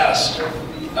invest,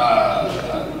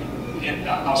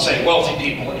 I'll say wealthy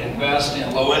people invest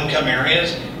in low-income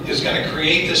areas is going to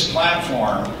create this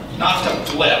platform, not to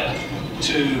flip,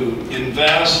 to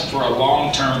invest for a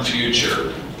long-term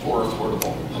future for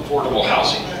affordable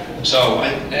housing. So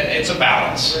it's a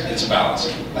balance. It's a balance.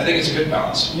 I think it's a good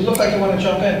balance. You look like you want to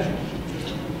jump in.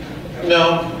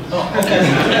 No. Oh, okay.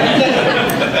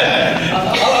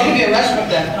 I'll give you a rest with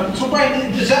that. So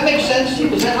Brian, does that make sense to you?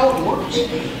 Is that how it works?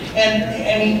 And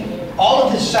I mean, all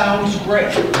of this sounds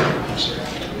great.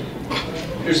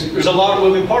 There's a lot of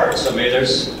moving parts. I mean,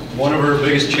 there's one of our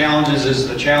biggest challenges is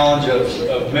the challenge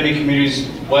of many communities,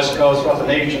 West Coast, throughout the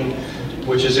nation,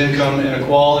 which is income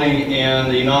inequality and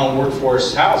the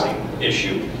non-workforce housing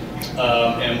issue.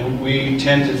 And we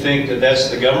tend to think that that's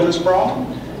the government's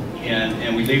problem.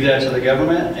 And we leave that to the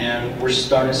government, and we're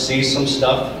starting to see some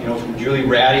stuff, from Julie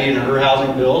Ratty and her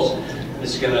housing bills.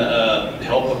 It's going to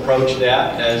help approach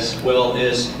that, as well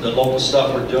as the local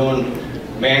stuff we're doing.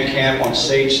 Man Camp on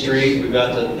Sage Street. We've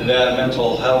got the Nevada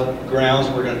Mental Health Grounds.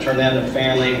 We're going to turn that into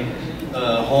family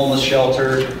homeless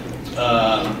shelter.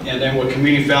 And then what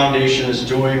Community Foundation is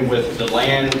doing with the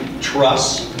land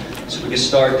trusts, so we can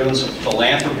start doing some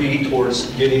philanthropy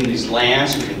towards getting these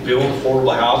lands so we can build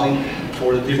affordable housing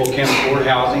for the people who can't afford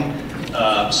housing.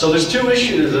 So there's two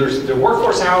issues. There's the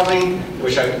workforce housing,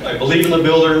 which I believe in the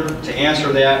builder to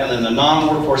answer that, and then the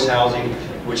non-workforce housing,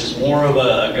 which is more of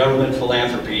a government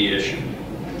philanthropy issue.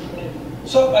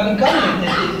 So,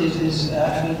 government is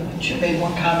Chip made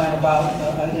one comment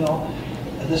about,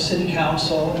 the city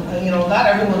council. Not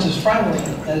everyone's as friendly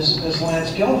as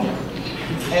Lance Gilman.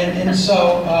 And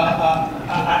so,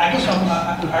 I guess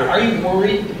are you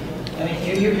worried?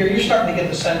 You're starting to get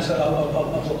the sense of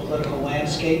the political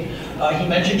landscape. He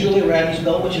mentioned Julie Ratty's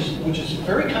bill, which is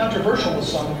very controversial with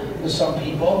some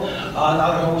people.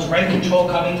 Now there was rent control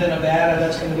coming to Nevada.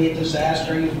 That's going to be a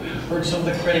disaster. You've heard some of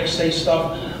the critics say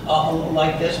stuff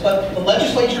like this, but the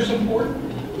legislature is important.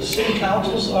 The city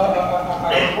councils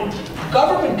are important.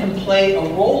 Government can play a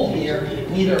role here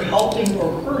in either helping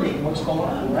or hurting what's going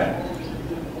on, right?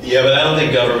 Yeah, but I don't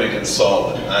think government can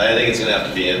solve it. I think it's going to have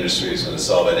to be industry that's going to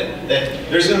solve it.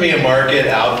 There's going to be a market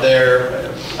out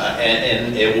there,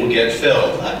 and it will get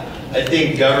filled. I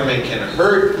think government can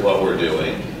hurt what we're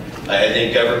doing. I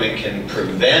think government can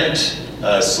prevent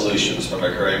solutions from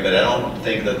occurring, but I don't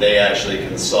think that they actually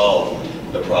can solve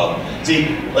the problem.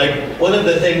 See, like one of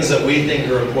the things that we think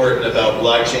are important about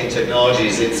blockchain technology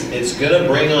is it's going to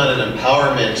bring on an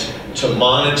empowerment to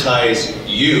monetize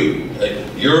you.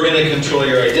 You're going to control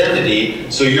your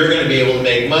identity, so you're going to be able to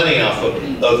make money off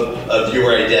of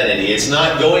your identity. It's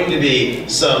not going to be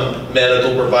some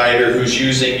medical provider who's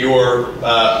using your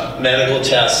medical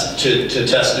test to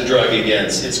test a drug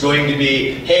against. It's going to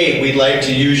be, hey, we'd like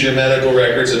to use your medical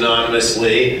records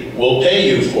anonymously. We'll pay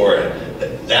you for it.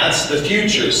 That's the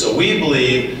future. So we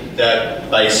believe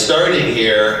that by starting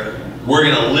here, we're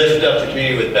going to lift up the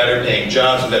community with better paying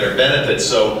jobs and better benefits,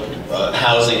 so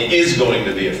housing is going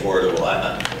to be affordable.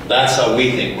 That's how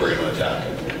we think we're going to attack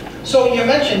it. So you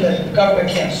mentioned that government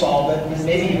can't solve it, and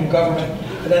maybe even government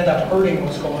could end up hurting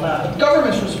what's going on. But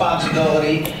government's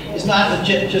responsibility is not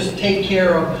to just take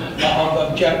care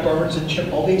of Jeff Burns and Chip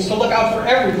Mulvey. It's to look out for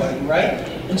everybody, right?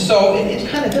 And so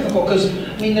it's kind of difficult because,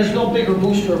 there's no bigger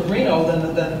booster of Reno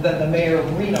than the mayor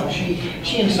of Reno.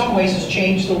 She in some ways has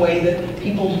changed the way that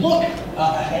people look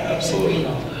at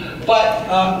Reno. But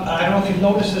I don't know if you've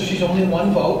noticed that she's only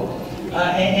one vote.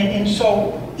 And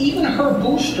so even her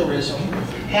boosterism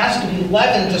has to be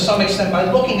leavened to some extent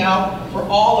by looking out for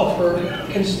all of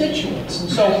her constituents. And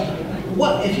so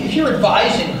what if you're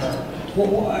advising her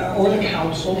or the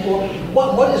council, or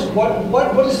what is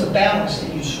the balance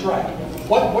that you strike?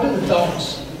 What are the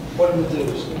don'ts? What are the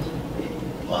do's?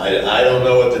 Well, I don't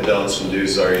know what the don'ts and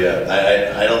do's are yet.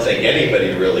 I don't think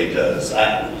anybody really does.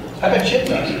 I bet Chip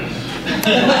does.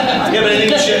 Yeah, but I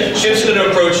think Chip's going to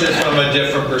approach it from a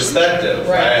different perspective.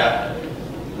 Right.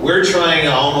 We're trying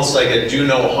almost like a do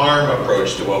no harm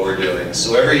approach to what we're doing.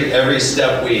 So every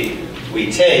step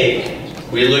we take,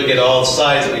 we look at all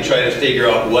sides and we try to figure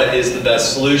out what is the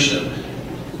best solution.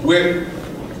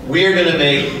 We are going to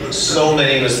make so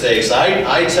many mistakes.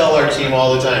 I tell our team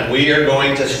all the time, we are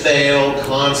going to fail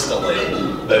constantly.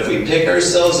 But if we pick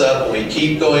ourselves up and we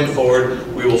keep going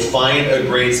forward, we will find a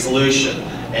great solution.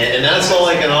 And that's all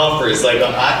I can offer is like,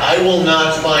 I will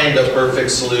not find a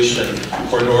perfect solution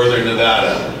for Northern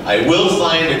Nevada. I will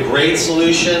find a great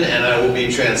solution, and I will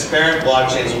be transparent.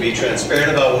 Blockchains will be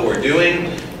transparent about what we're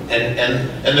doing.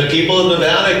 And the people of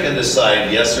Nevada can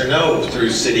decide yes or no through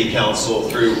city council,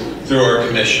 through our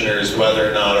commissioners, whether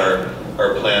or not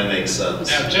our plan makes sense.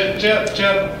 Now, Jeff,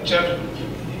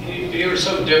 you're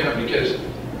so different because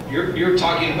you're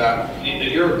talking about,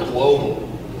 you're global.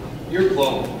 You're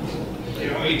global.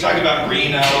 You talk about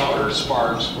Reno or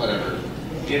Sparks, whatever.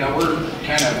 We're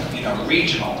kind of,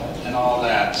 regional and all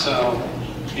that. So,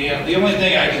 the only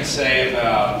thing I can say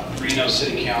about Reno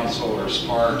City Council or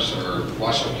Sparks or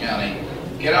Washoe County,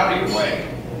 get out of your way.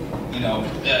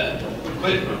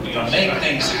 Make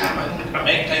things happen.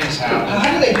 Make things happen.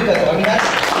 How do they do that, though?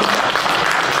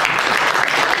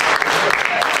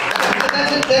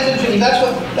 That's interesting.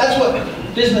 That's what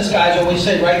business guys always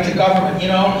say, right, to government, get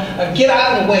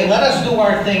out of the way, let us do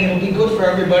our thing, it'll be good for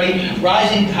everybody,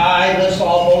 rising tide, lifts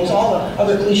all boats, all the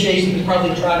other cliches that we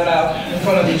probably trotted out in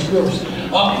front of these groups.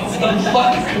 But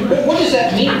what does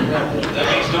that mean? That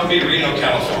means don't be Reno,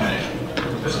 California.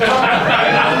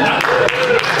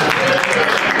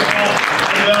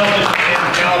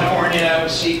 California,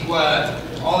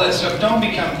 CEQA, all that stuff. Don't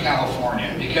become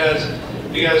California because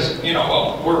you know,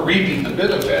 well, we're reaping the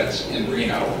benefits in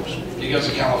Reno because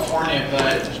of California,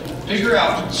 but figure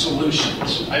out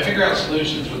solutions. I figure out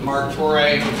solutions with Mark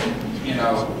Foray, you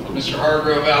know, Mr.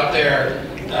 Hargrove out there,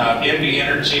 MB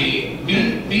Energy.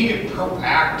 Be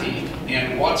proactive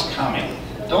in what's coming.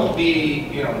 Don't be,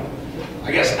 you know,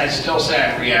 I guess I still say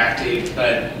I'm reactive,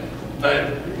 but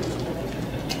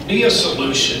be a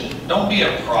solution. Don't be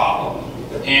a problem,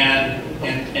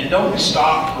 and don't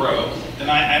stop growth. And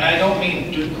I don't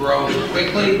mean do growth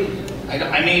quickly.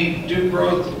 I mean do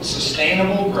growth,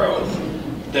 sustainable growth,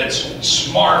 that's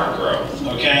smart growth.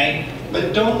 Okay,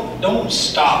 but don't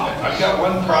stop it. I've got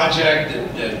one project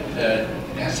that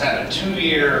has had a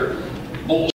 2-year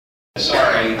bullshit.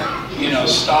 Sorry, you know,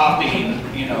 stopping.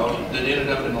 You know, that ended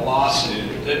up in a lawsuit.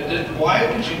 Why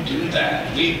would you do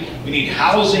that? We need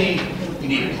housing. We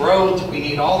need growth, we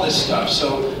need all this stuff.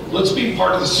 So let's be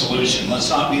part of the solution. Let's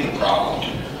not be the problem.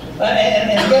 And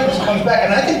again, this comes back,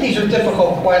 and I think these are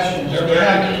difficult questions. You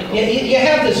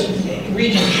have this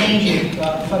region changing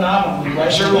phenomenon,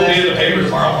 right? Sure, we'll be in the paper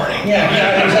tomorrow morning. Yeah,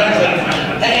 exactly.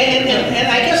 And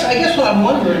I guess what I'm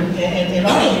wondering, and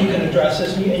all of you can address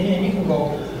this, and you can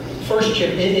go first,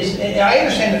 Chip, I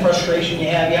understand the frustration you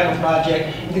have. You have a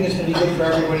project, you think it's going to be good for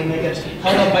everybody, and it gets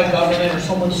held up by government, or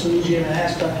someone sues you and it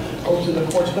has to go through the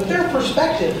courts. But their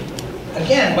perspective,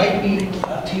 again, might be,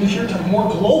 to use your term, more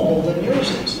global than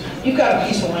yours is. You've got a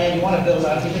piece of land you want to build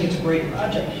out, you think it's a great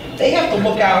project. They have to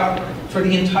look out for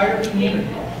the entire community.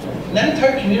 And that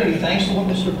entire community, thanks to what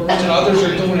Mr. Burns and others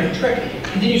are doing a trick,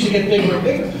 continues to get bigger and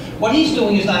bigger. What he's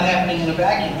doing is not happening in a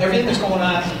vacuum. Everything that's going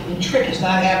on in Trick is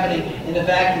not happening in a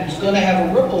vacuum. It's going to have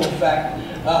a ripple effect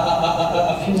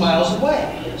a few miles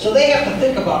away. So they have to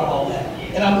think about all that.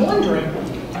 And I'm wondering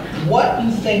what you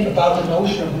think about the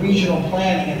notion of regional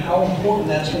planning and how important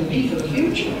that's going to be for the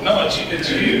future. No, it's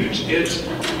huge. It's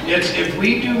if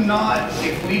we do not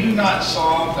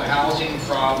solve the housing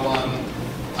problem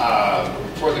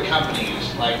for the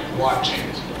companies like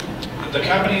blockchains. The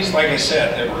companies, like I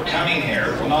said, that were coming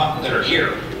here will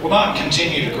not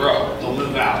continue to grow. They'll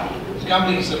move out. The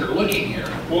companies that are looking here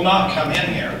will not come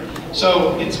in here.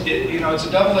 So it's a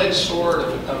double-edged sword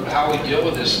of how we deal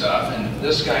with this stuff, and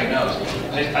this guy knows.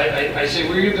 I say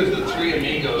we're either the Three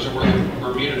Amigos or we're the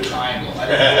Bermuda Triangle.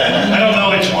 I don't know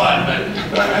which one,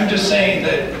 but I'm just saying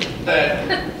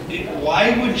that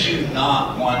why would you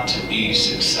not want to be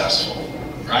successful,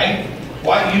 right?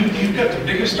 Why you've got the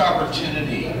biggest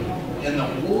opportunity in the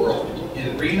world,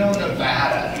 in Reno,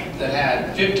 Nevada, that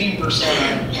had 15%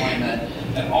 unemployment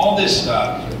and all this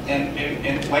stuff.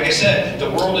 And like I said,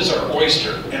 the world is our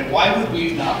oyster. And why would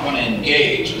we not want to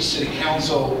engage with city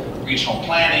council, regional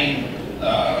planning,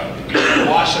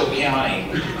 Washoe County?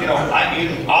 You know,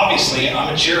 obviously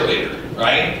I'm a cheerleader,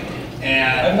 right?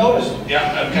 And I've noticed.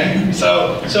 Yeah. Okay.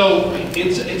 So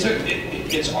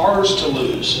it's ours to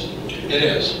lose. It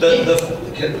is.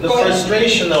 The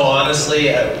frustration, though, honestly,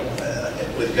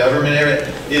 with government area,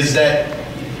 is that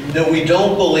we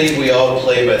don't believe we all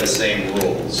play by the same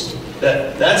rules.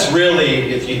 That's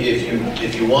really,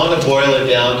 if you want to boil it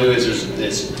down to,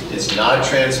 it's not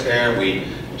transparent.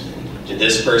 Did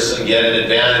this person get an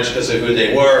advantage because of who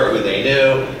they were, or who they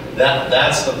knew?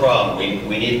 That's the problem.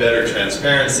 We need better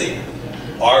transparency.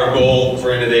 Our goal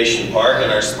for Innovation Park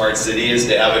and our smart city is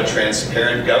to have a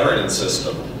transparent governance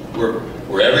system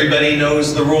where everybody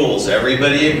knows the rules,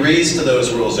 everybody agrees to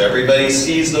those rules, everybody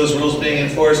sees those rules being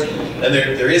enforced, and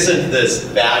there isn't this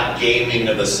bad gaming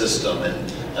of the system. And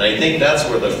I think that's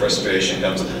where the frustration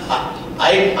comes.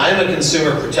 I'm a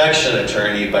consumer protection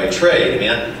attorney by trade,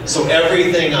 man. So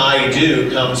everything I do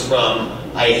comes from,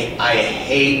 I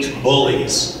hate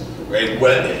bullies, right?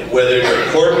 Whether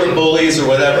they're corporate bullies or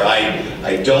whatever,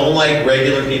 I don't like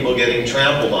regular people getting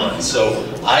trampled on. So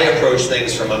I approach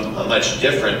things from a much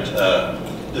different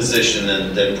position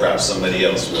than perhaps somebody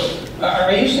else would.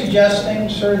 Are you suggesting,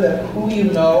 sir, that who you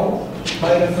know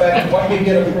might affect what you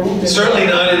get approved? Certainly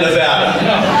not in Nevada.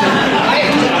 No. I've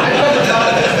been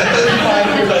about this for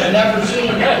 35 years. I've never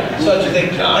seen such a thing.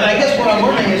 And I guess what I'm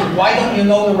wondering is, why don't you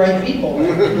know the right people?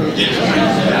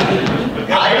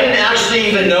 I didn't actually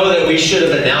even know that we should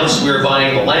have announced we were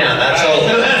buying the land. That's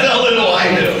how little I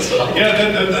knew. So. You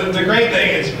know, the great thing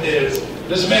is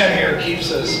this man here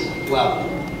keeps us level.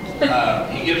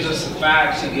 He gives us the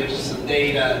facts, he gives us the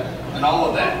data, and all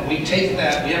of that. We take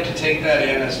that, we have to take that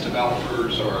in as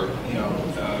developers or,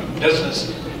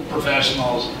 business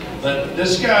professionals. But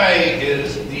this guy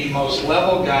is the most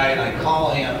level guy, and I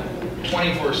call him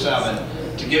 24/7.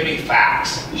 to give me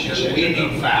facts, because we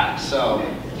need facts. So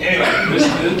anyway,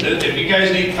 if you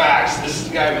guys need facts, this is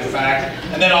the guy with facts,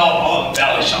 and then I'll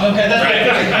embellish on it. Okay, that's right.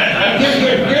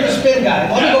 You're the spin guy.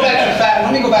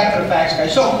 Let me go back to the facts,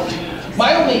 guys. So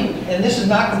my only, and this is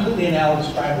not completely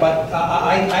analogous, Brian, but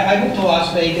I moved to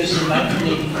Las Vegas in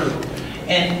 1984.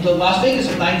 And the Las Vegas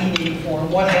of 1984,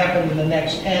 and what happened in the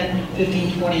next 10,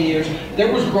 15, 20 years,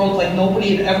 there was growth like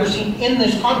nobody had ever seen in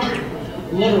this country,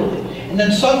 literally. And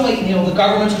then suddenly, you know, the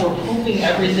governments were approving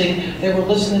everything. They were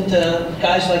listening to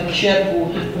guys like Chip,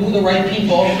 who knew the right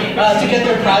people, to get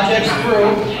their projects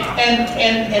through.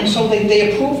 And so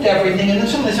they approved everything. And then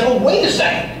somebody said, oh, wait a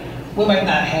second, we might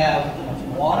not have enough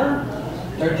water.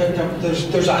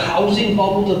 There's a housing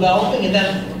bubble developing, and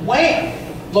then wham!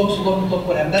 Look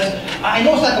what happened. I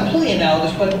know it's not completely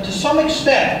analogous, but to some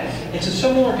extent, it's a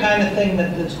similar kind of thing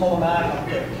that's going on out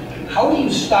there. How do you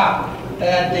stop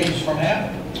bad things from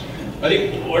happening? I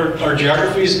think our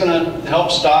geography is going to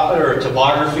help stop it, or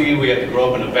topography. We have to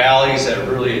grow up in the valleys that are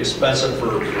really expensive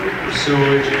for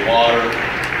sewage and water.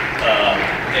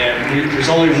 And there's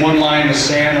only one line of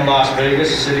sand in Las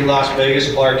Vegas, city Las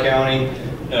Vegas, Clark County.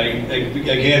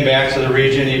 Again, back to the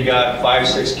region, you've got 5,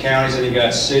 6 counties, and you've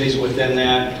got cities within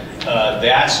that.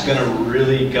 That's going to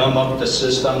really gum up the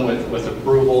system with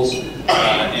approvals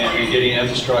and getting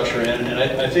infrastructure in. And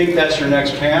I think that's your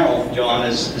next panel, John,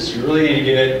 is you really need to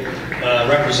get a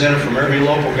representative from every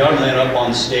local government up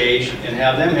on stage and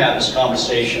have them have this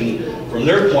conversation from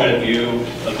their point of view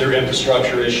of their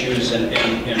infrastructure issues and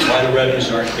why the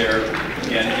revenues aren't there,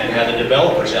 and have the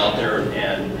developers out there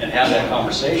and have that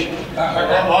conversation.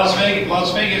 Las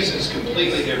Vegas is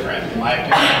completely different, in my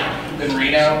opinion, than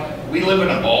Reno. We live in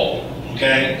a bowl,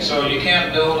 okay? So you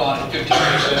can't build on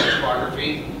 15%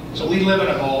 topography. So we live in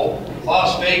a bowl.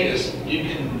 Las Vegas, you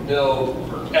can build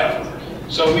forever.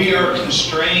 So we are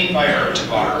constrained by our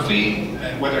topography,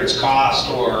 and whether it's cost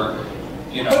or,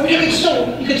 you know. But you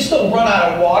could still run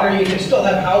out of water. You could still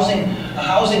have a housing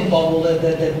bubble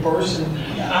that bursts. And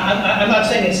I'm not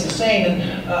saying it's the same. And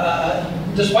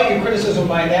despite your criticism of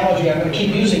my analogy, I'm going to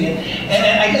keep using it.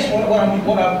 And I guess what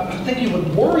I think you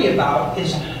would worry about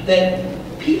is that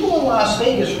people in Las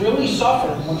Vegas really suffer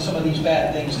when some of these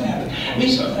bad things happen. I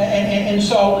mean, and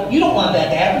so you don't want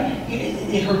that to happen.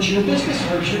 It hurts your business. It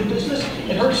hurts your business.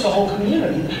 It hurts the whole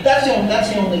community. That's the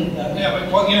only. Yeah, but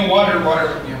well, you know, water.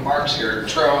 You know, Mark's here.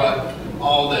 Troa,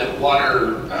 all the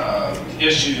water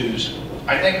issues,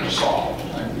 I think are solved.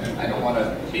 I don't want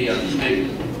to be a big,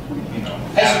 you know.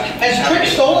 Has Trick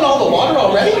stolen all the water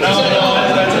already? No,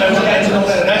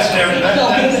 that's different.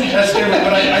 That's different.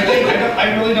 But I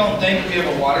really don't think we have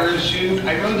a water issue.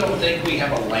 I really don't think we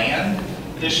have a land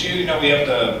issue. You know, we have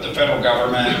the federal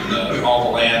government, all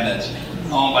the land that's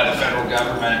owned by the federal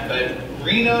government. But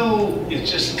Reno is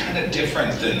just kind of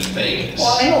different than Vegas.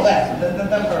 Well, I know that.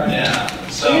 That's all right. Yeah.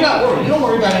 So you're not worried. You don't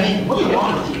worry about anything. What's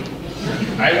wrong with you?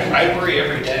 I worry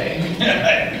every day.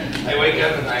 I wake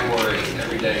up and I worry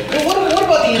every day. Well, what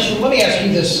about the issue? Let me ask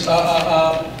you this,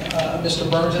 Mr.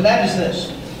 Burns, and that is this.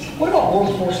 What about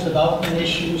workforce development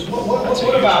issues?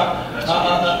 What about,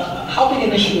 how big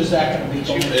an issue is that going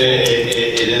to be?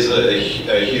 It is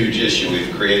a huge issue.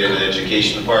 We've created an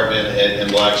education department in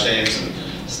blockchains and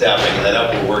staffing that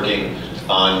up. We're working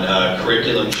on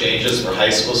curriculum changes for high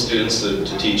school students to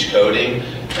teach coding.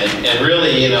 And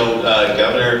really, you know,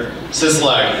 Governor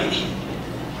Sisolak,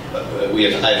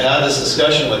 I've had this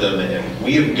discussion with him, and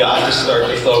we have got to start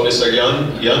to focus our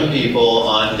young people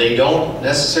on, they don't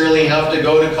necessarily have to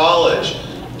go to college,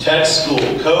 tech school,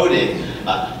 coding.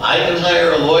 I can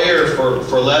hire a lawyer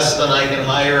for less than I can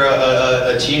hire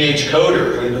a teenage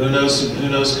coder who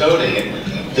knows coding. And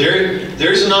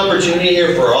there's an opportunity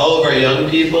here for all of our young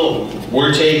people.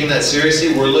 We're taking that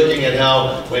seriously. We're looking at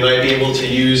how we might be able to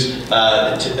use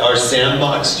our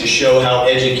sandbox to show how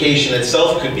education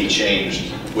itself could be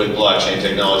changed with blockchain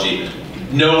technology.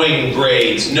 Knowing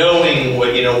grades, knowing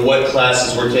what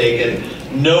classes were taken,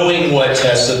 knowing what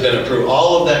tests have been approved,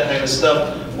 all of that kind of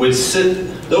stuff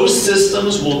those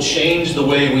systems will change the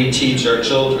way we teach our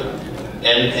children.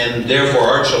 And therefore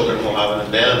our children will have an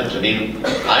advantage. I mean,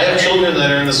 I have children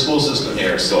that are in the school system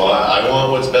here, so I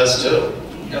want what's best too.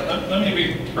 Let me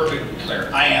be perfectly clear.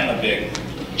 I am a big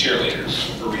cheerleader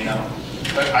for Reno,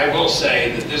 but I will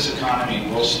say that this economy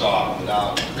will stop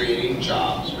without creating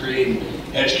jobs, creating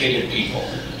educated people,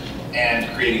 and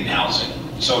creating housing.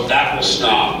 So that will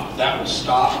stop. That will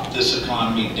stop this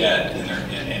economy dead in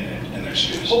their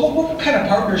shoes. Well, what kind of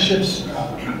partnerships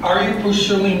are you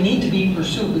pursuing, need to be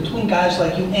pursued between guys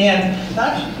like you and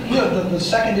not, the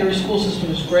secondary school system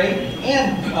is great,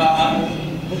 and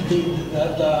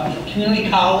the community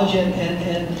college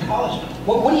and college.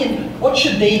 What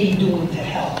should they be doing to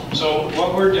help? So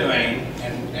what we're doing,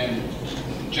 and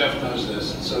Jeff knows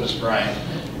this, and so does Brian,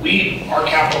 our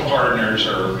capital partners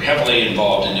are heavily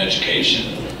involved in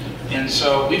education. And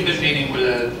so we've been meeting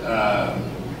with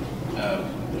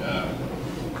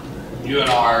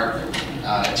UNR,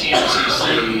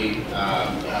 TMCC,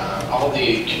 all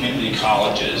the community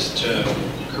colleges to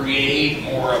create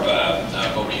more of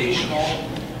a vocational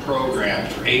program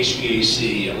for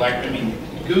HVAC. I mean,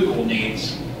 Google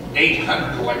needs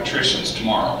 800 electricians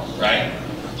tomorrow, right?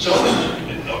 So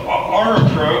our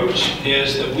approach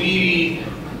is that we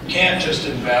can't just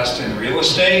invest in real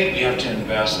estate, we have to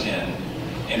invest in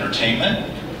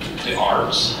entertainment, the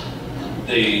arts,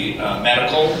 the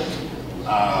medical,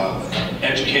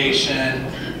 education,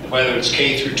 whether it's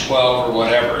K through 12 or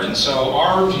whatever. And so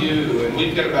our view, and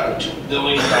we've got about a $2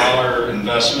 billion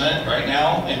investment right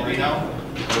now in Reno,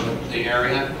 or the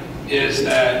area, is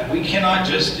that we cannot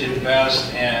just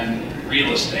invest in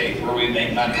real estate where we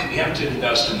make money. We have to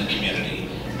invest in the community.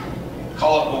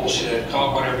 Call it bullshit,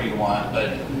 call it whatever you want, but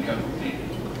you know,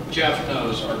 Jeff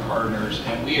knows our partners,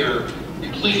 and we are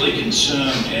completely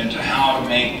consumed into how to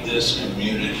make this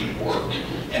community work.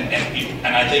 And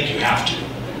I think you have to.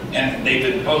 And they've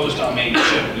imposed on me,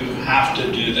 Chip, you have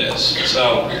to do this.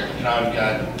 So, you know, I've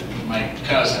got my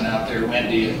cousin out there,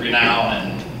 Wendy, and Renown,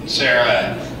 and Sarah,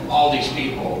 and all these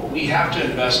people. We have to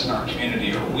invest in our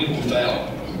community or we will fail.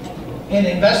 And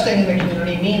investing in the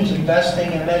community means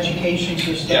investing in an education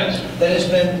system that has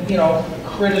been, you know,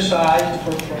 criticized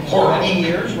for many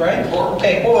years, right? Horrible.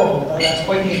 Okay, horrible. That's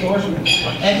quite the endorsement.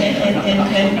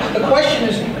 And the question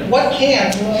is, what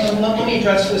can, let me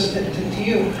address this to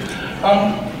you.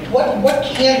 What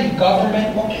can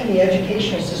government, what can the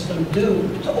educational system do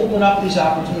to open up these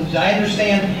opportunities? I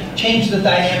understand change the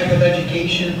dynamic of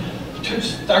education,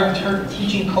 start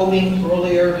teaching coding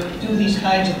earlier, do these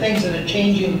kinds of things in a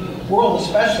changing world,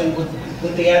 especially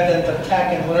with the advent of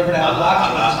tech and whatever now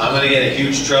blockchain. I'm going to get in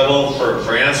huge trouble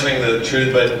for answering the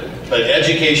truth, but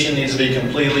education needs to be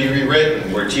completely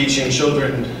rewritten. We're teaching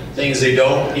children things they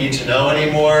don't need to know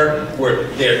anymore.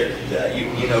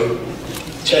 You know,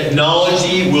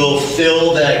 technology will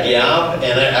fill that gap,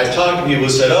 and I've talked to people who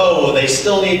said, oh, well, they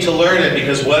still need to learn it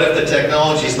because what if the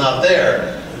technology's not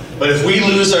there? But if we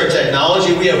lose our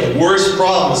technology, we have worse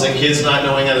problems than kids not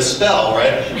knowing how to spell,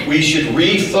 right? We should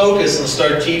refocus and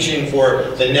start teaching for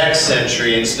the next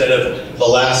century instead of the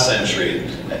last century.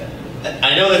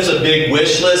 I know that's a big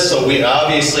wish list, so we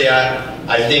obviously,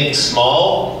 I think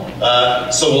small.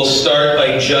 So we'll start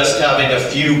by just having a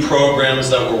few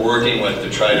programs that we're working with to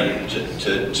try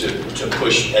to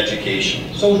push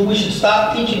education. So we should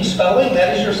stop teaching spelling?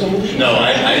 That is your solution? No,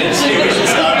 I didn't say we should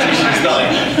stop teaching spelling.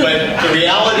 But the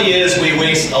reality is we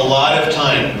waste a lot of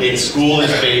time. School is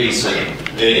babysitting.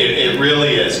 It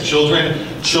really is. Children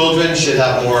should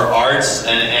have more arts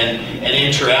and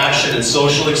interaction and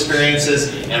social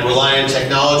experiences and rely on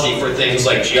technology for things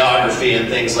like geography and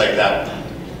things like that.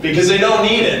 Because they don't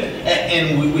need it,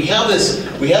 and we have this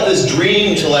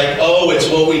dream to like, oh, it's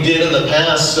what we did in the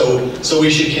past, so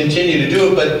we should continue to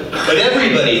do it. But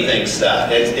everybody thinks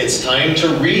that it's time to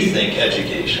rethink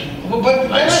education.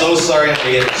 I'm so sorry to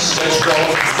get such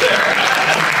trouble there.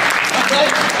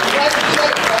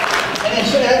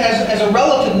 And as a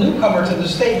relative newcomer to the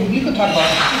state, you can talk about.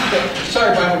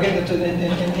 Sorry, Brian, we're getting into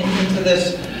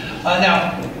this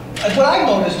now. What I've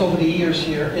noticed over the years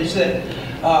here is that.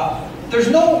 There's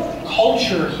no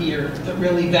culture here that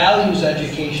really values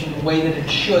education the way that it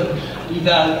should be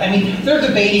valued. I mean, they're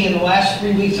debating in the last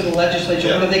 3 weeks of the legislature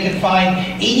whether they can find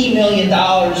 $80 million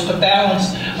to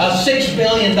balance a $6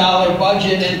 billion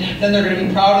budget, and then they're going to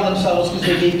be proud of themselves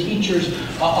because they gave teachers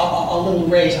a little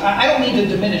raise. I don't mean to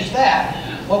diminish that.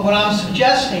 What I'm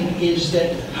suggesting is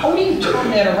that how do you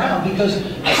turn that around? Because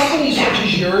companies such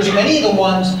as yours, many of the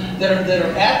ones that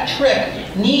are at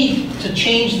TRIC, need to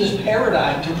change this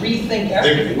paradigm, to rethink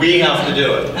everything. We have to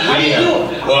do it. How do you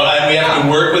do it? Well, we have to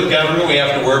work with government, we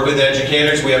have to work with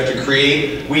educators, we have to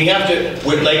create,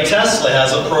 like Tesla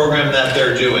has a program that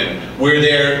they're doing, where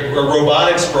they're a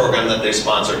robotics program that they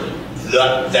sponsor.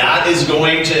 That is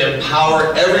going to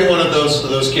empower every one of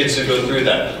those kids who go through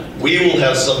that. We will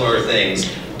have similar things.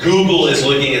 Google is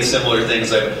looking at similar things.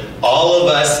 That all of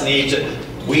us need to.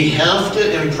 We have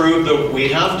to improve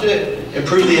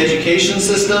the education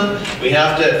system. We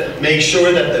have to make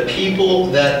sure that the people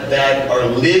that are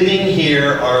living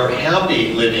here are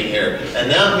happy living here,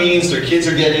 and that means their kids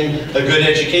are getting a good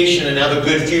education and have a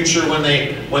good future when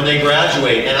they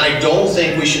graduate. And I don't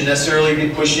think we should necessarily be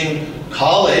pushing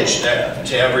college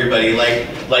to everybody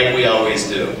like we always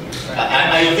do.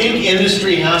 I think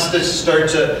industry has to start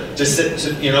to sit,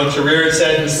 to rear its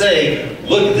head and say,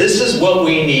 look, this is what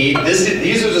we need.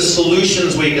 These are the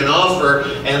solutions we can offer,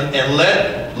 and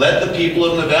let the people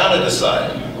of Nevada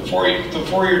decide. The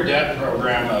four-year debt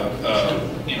program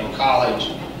of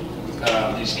college,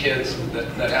 these kids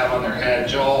that have on their head,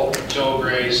 Joel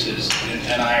Grace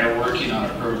and I are working on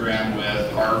a program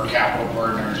with our capital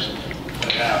partners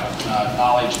that have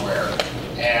KnowledgeWare.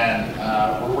 And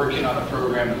we're working on a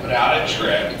program to put out at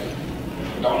TRIC.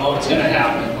 Don't know what's going to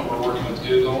happen, but we're working with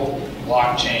Google,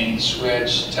 Blockchain,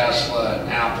 Switch, Tesla, and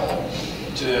Apple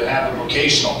to have a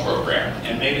vocational program.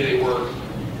 And maybe they work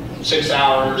 6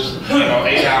 hours,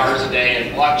 8 hours a day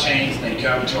in blockchains, and they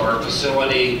come to our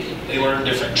facility, they learn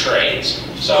different trades.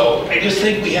 So I just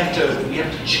think we have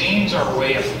to change our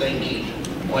way of thinking,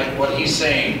 like what he's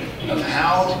saying, of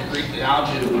how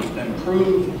to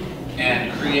improve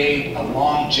and create a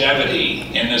longevity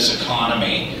in this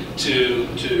economy to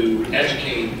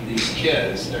educate these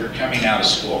kids that are coming out of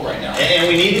school right now. And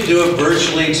we need to do it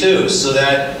virtually too, so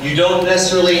that you don't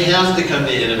necessarily have to come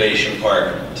to Innovation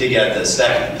Park to get this.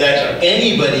 That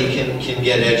anybody can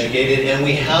get educated, and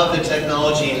we have the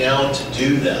technology now to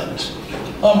do that.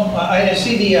 I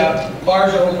see the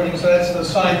bars are opening, so that's the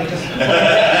sign, because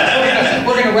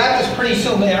we're going to wrap this pretty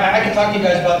soon. I can talk to you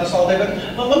guys about this all day,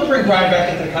 but let me bring Brian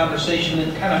back into the conversation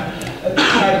and kind of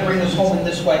try to bring this home in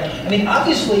this way. I mean,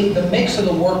 obviously, the mix of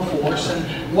the workforce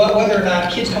and whether or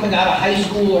not kids coming out of high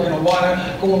school are going to want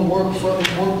to go and work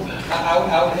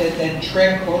out at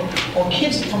TRIC, or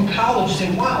kids from college say,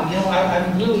 wow,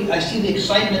 I see the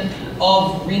excitement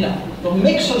of Reno. The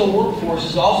mix of the workforce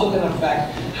is also going to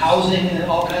affect housing and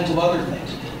all kinds of other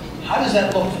things. How does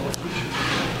that look for the future?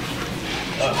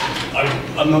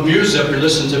 I'm amused after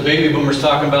listening to baby boomers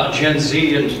talking about Gen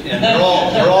Z, and they're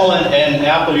all in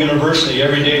Apple University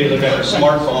every day. They look at their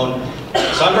smartphone.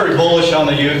 So I'm very bullish on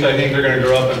the youth. I think they're going to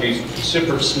grow up and be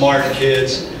super smart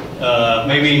kids.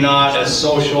 Maybe not as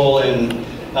social and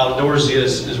outdoorsy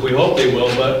as we hope they will,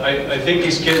 but I think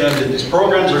these kids, these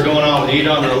programs are going on with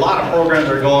EDON. There are a lot of programs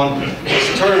that are going.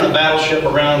 It's turning a battleship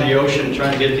around the ocean,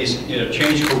 trying to get these,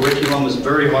 change curriculum is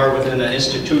very hard within the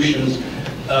institutions.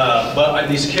 But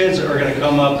these kids are going to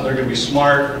come up, and they're going to be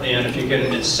smart, and if you can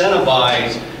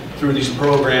incentivize through these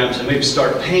programs and maybe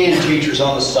start paying teachers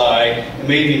on the side, and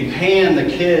maybe paying the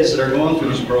kids that are going through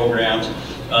these programs,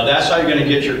 that's how you're going to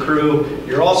get your crew.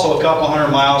 You're also a couple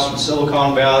 100 miles from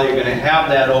Silicon Valley. You're going to have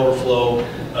that overflow,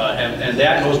 and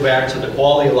that goes back to the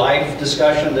quality of life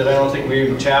discussion that I don't think we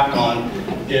even tapped on,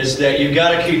 is that you've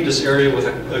got to keep this area with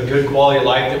a good quality of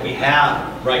life that we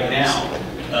have right now.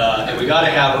 And we got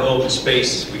to have our open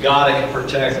space. We got to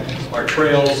protect our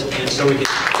trails, and so we can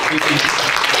keep these.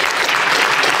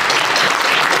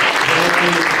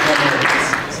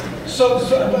 So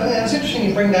it's interesting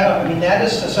you bring that up. I mean, that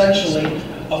is essentially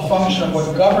a function of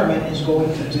what government is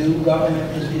going to do, government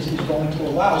is going to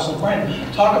allow. So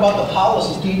Brian, talk about the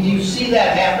policies. Do you see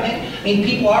that happening? I mean,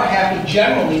 people are happy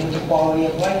generally with the quality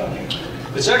of life on here.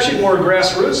 It's actually more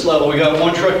grassroots level. We got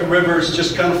One Truckee Rivers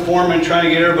just kind of forming, trying to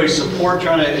get everybody's support,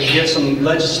 trying to get some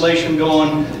legislation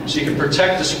going so you can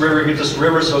protect this river, get this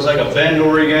river so it's like a Bend,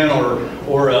 Oregon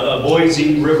or a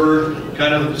Boise River,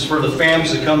 kind of it's for the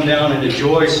families to come down and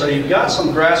enjoy. So you've got some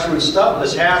grassroots stuff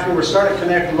that's happening. We're starting to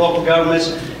connect with local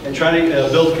governments and trying to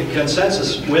build a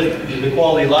consensus with the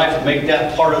quality of life and make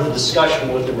that part of the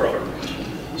discussion with the grower.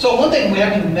 So one thing we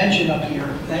haven't even mentioned up here,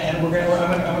 and I'm going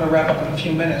to wrap up in a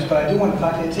few minutes, but I do want to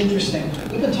talk to you. It's interesting.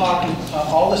 We've been talking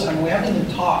all this time. We haven't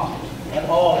even talked at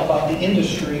all about the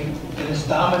industry that has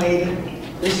dominated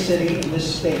this city and this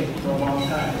state for a long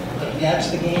time. And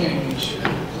that's the gaming industry.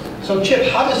 So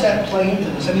Chip, how does that play into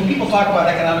this? I mean, people talk about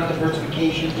economic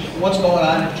diversification, what's going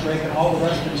on at TRIC, and all the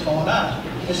rest of it's going on.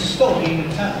 This is still a gaming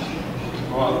town.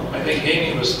 Well, I think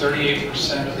gaming was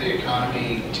 38% of the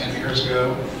economy 10 years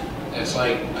ago. It's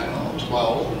like, I don't know,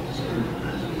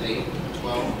 12, 8,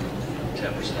 12,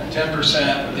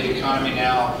 10% of the economy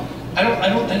now. I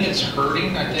don't think it's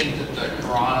hurting. I think that the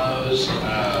Toronto's,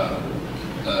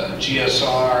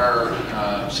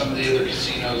 GSR, some of the other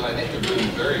casinos, I think they're doing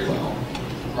very well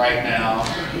right now.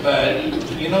 But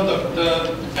you know,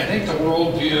 I think the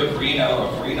worldview of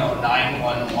Reno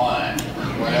 911 or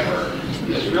whatever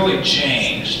has really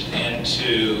changed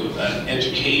into an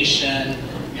education,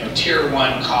 Tier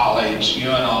 1 college,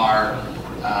 UNR,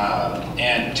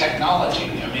 and technology.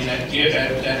 I mean, at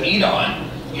EDON,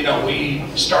 we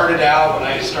started out, when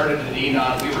I started at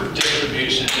EDON, we were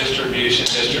distribution.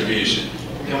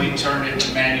 Then we turned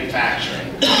into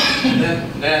manufacturing.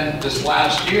 And then this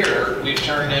last year, we've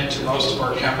turned into most of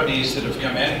our companies that have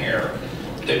come in here,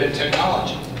 they've been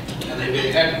technology, and they've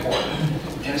been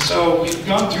headquartered. And so we've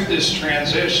gone through this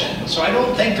transition. So I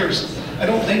don't think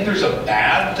there's a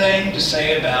bad thing to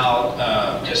say about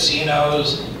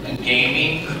casinos and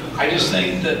gaming. I just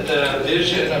think that the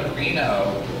vision of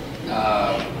Reno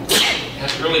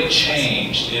has really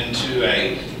changed into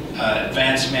a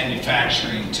advanced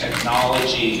manufacturing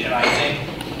technology, and I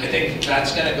think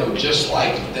that's going to go just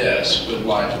like this with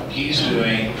what he's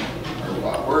doing or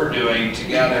what we're doing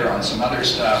together on some other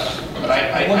stuff.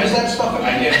 But What is that stuff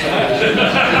again?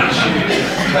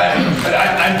 But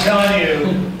I'm telling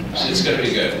you, it's going to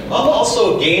be good.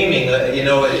 Also gaming,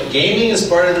 gaming is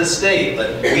part of the state.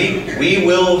 But we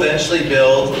will eventually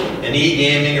build an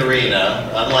e-gaming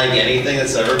arena, unlike anything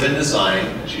that's ever been designed,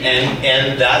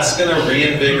 and that's going to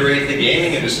reinvigorate the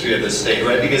gaming industry of the state,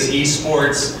 right? Because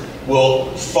esports will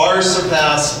far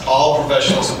surpass all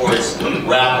professional sports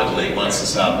rapidly once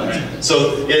this happens.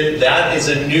 So that is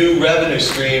a new revenue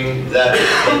stream that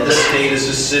the state is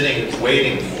just sitting,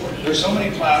 waiting for. There's so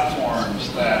many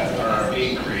platforms that are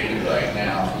being created right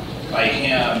now by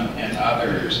him and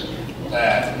others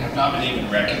that have not been even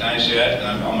recognized yet, and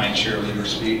I'm on my cheerleader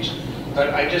speech.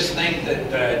 But I just think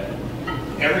that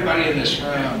everybody in this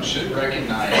room should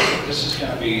recognize that this is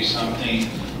going to be something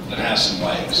that has some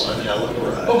legs.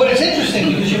 Well, but it's interesting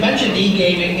because you mentioned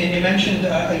e-gaming and you mentioned,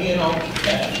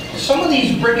 some of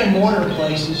these brick and mortar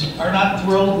places are not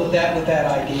thrilled with that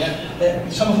idea.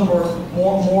 Some of them are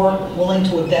more willing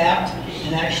to adapt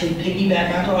and actually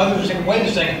piggyback onto others. Saying, wait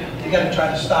a second, we got to try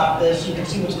to stop this. You can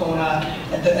see what's going on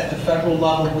at the federal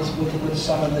level with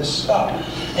some of this stuff.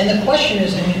 And the question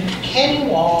is, can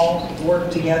you all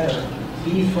work together,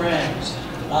 be friends?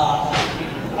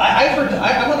 I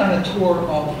went on a tour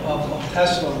of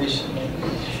Tesla recently,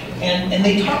 and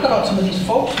they talk about some of these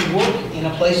folks who work in a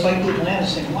place like Atlanta,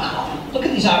 saying, "Wow, look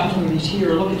at these opportunities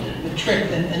here. Look at the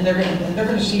trip," and they're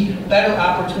going to see better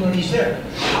opportunities there.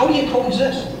 How do you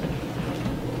coexist?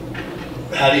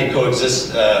 How do you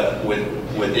coexist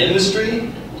with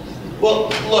industry?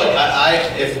 Well, look,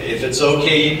 if it's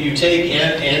okay, you take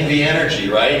NV Energy,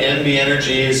 right? NV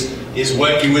Energy is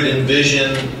what you would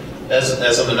envision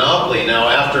as a monopoly. Now,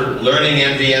 after learning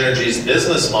NV Energy's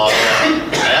business model,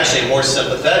 I'm actually more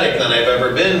sympathetic than I've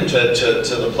ever been to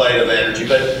the plight of energy.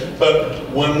 But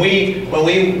when we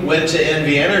went to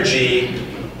NV Energy,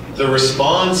 the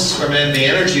response from NV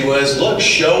Energy was, look,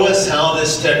 show us how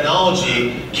this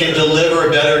technology can deliver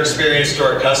a better experience to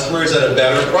our customers at a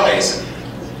better price.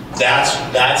 That's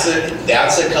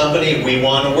a company we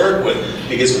want to work with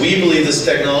because we believe this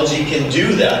technology can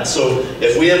do that. So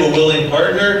if we have a willing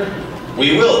partner,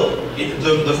 we will.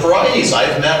 The Ferraris,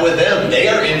 I've met with them. They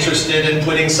are interested in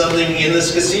putting something in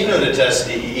this casino to test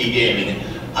e-gaming.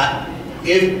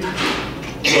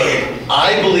 Look,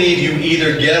 I believe you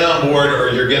either get on board or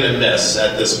you're going to miss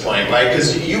at this point, right?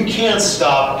 Because you can't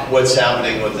stop what's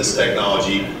happening with this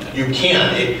technology. You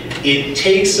can't. It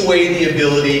takes away the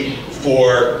ability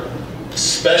for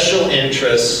special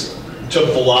interests to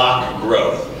block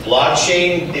growth.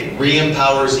 Blockchain, it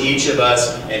re-empowers each of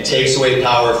us and takes away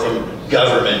power from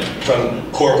government,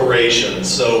 from corporations.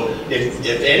 So if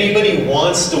anybody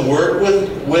wants to work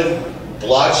with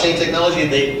blockchain technology,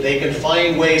 they can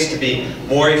find ways to be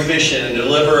more efficient and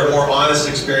deliver a more honest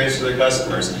experience to their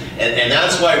customers. And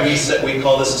that's why we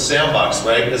call this a sandbox,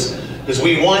 right? Because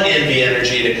we want NV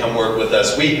Energy to come work with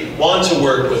us. We want to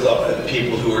work with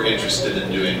people who are interested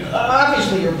in doing that.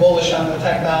 Obviously, you're bullish on the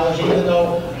technology, even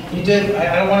though you did.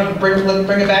 I don't want to bring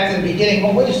it back to the beginning.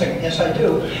 Oh, wait a second. Yes, I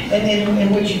do. And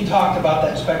in which you talked about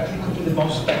that it could be the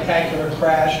most spectacular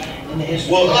crash in the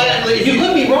history. Well, you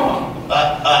could be wrong.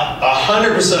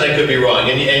 100% I could be wrong.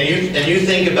 And you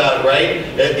think about, right?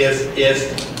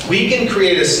 If we can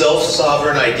create a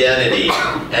self-sovereign identity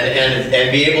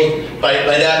and be able, by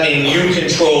that meaning you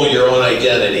control your own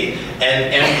identity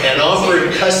and offer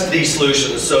custody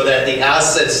solutions so that the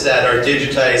assets that are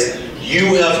digitized,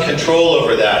 you have control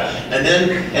over that, and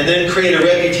then create a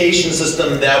reputation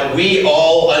system that we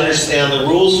all understand the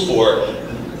rules for.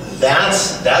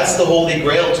 That's the holy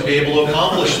grail to be able to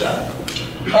accomplish that.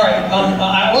 All right,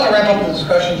 I want to wrap up the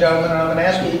discussion, gentlemen, and I'm going to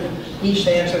ask you each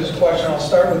to answer this question. I'll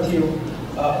start with you,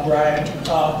 Brian,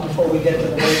 before we get to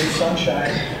the rays of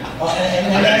sunshine.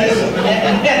 And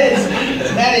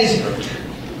that is,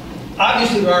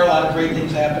 obviously there are a lot of great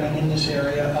things happening in this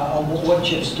area. What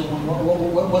Chip's doing,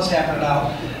 what's happening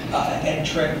out at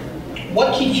Trick.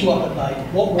 What keeps you up at night?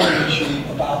 What worries you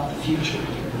about the future?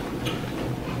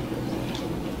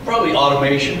 Probably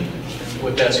automation,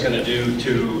 what that's going to do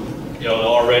to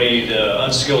already the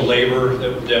unskilled labor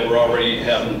that we're already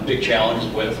having big challenges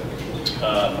with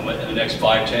in the next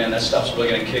 5, 10. That stuff's really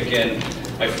going to kick in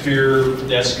I fear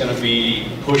that's going to be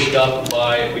pushed up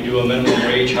by, if we do a minimum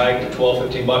wage hike to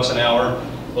 $12-15 an hour.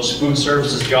 Those food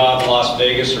services jobs in Las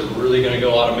Vegas are really going to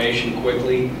go automation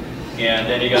quickly. And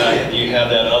then you have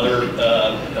that other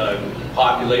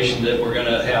population that we're going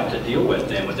to have to deal with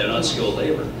then with that unskilled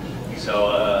labor.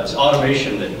 So it's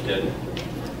automation that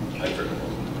I fear.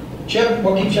 Chip,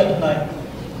 what keeps you up at night?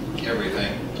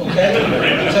 Everything. Okay,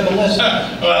 let's have a list.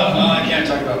 Well, I can't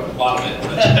talk about a lot of it,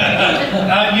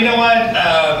 but you know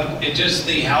what? It just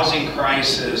the housing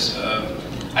crisis.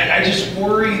 I just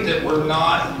worry that we're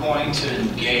not going to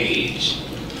engage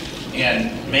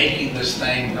in making this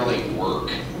thing really work.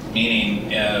 Meaning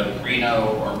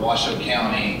Reno or Washoe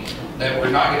County, that we're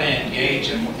not going to engage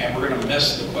and we're going to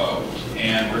miss the boat,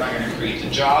 and we're not going to create the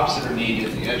jobs that are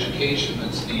needed, the education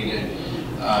that's needed.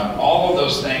 All of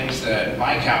those things that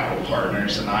my capital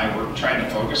partners and I were trying to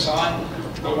focus on,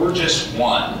 but we're just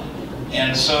one.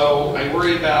 And so I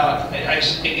worry about, I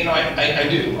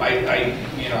do.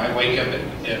 I wake up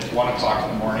at 1 o'clock in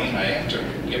the morning, I have to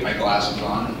get my glasses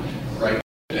on, write it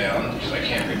down, because I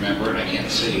can't remember and I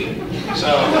can't see. So,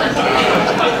 but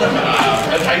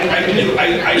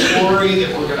I worry that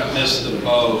we're going to miss the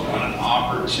boat on an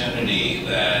opportunity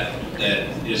that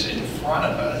is in front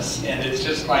of us. And it's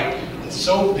just like, it's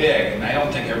so big, and I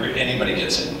don't think anybody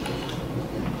gets it.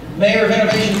 Mayor of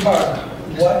Innovation Park,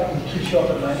 what keeps you up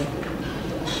at night?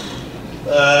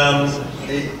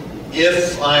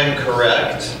 If I'm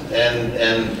correct, and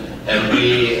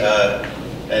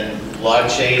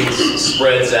blockchain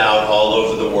spreads out all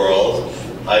over the world,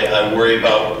 I worry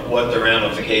about what the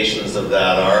ramifications of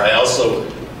that are. I also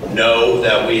know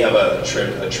that we have a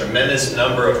tremendous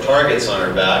number of targets on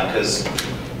our back because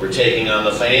we're taking on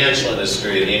the financial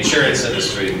industry, the insurance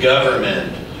industry,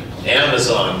 government,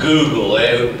 Amazon, Google.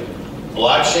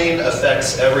 Blockchain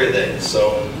affects everything.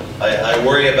 So I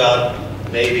worry about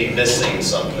maybe missing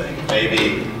something,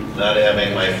 maybe not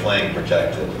having my flank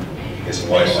protected. Makes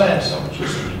sense.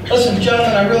 Listen,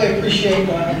 gentlemen, I really appreciate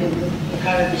the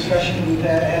kind of discussion we've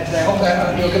had today. I hope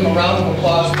that you'll give them a round of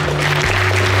applause.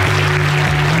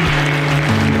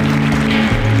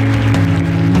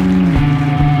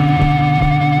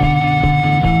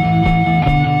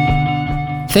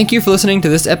 Thank you for listening to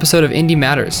this episode of Indie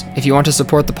Matters. If you want to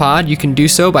support the pod, you can do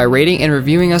so by rating and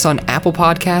reviewing us on Apple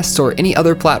Podcasts or any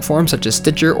other platform such as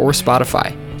Stitcher or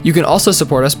Spotify. You can also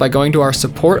support us by going to our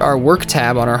Support Our Work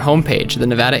tab on our homepage,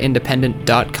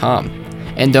 thenevadaindependent.com,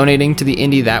 and donating to the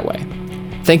Indie that way.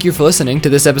 Thank you for listening to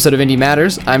this episode of Indie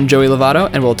Matters. I'm Joey Lovato,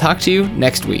 and we'll talk to you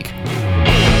next week.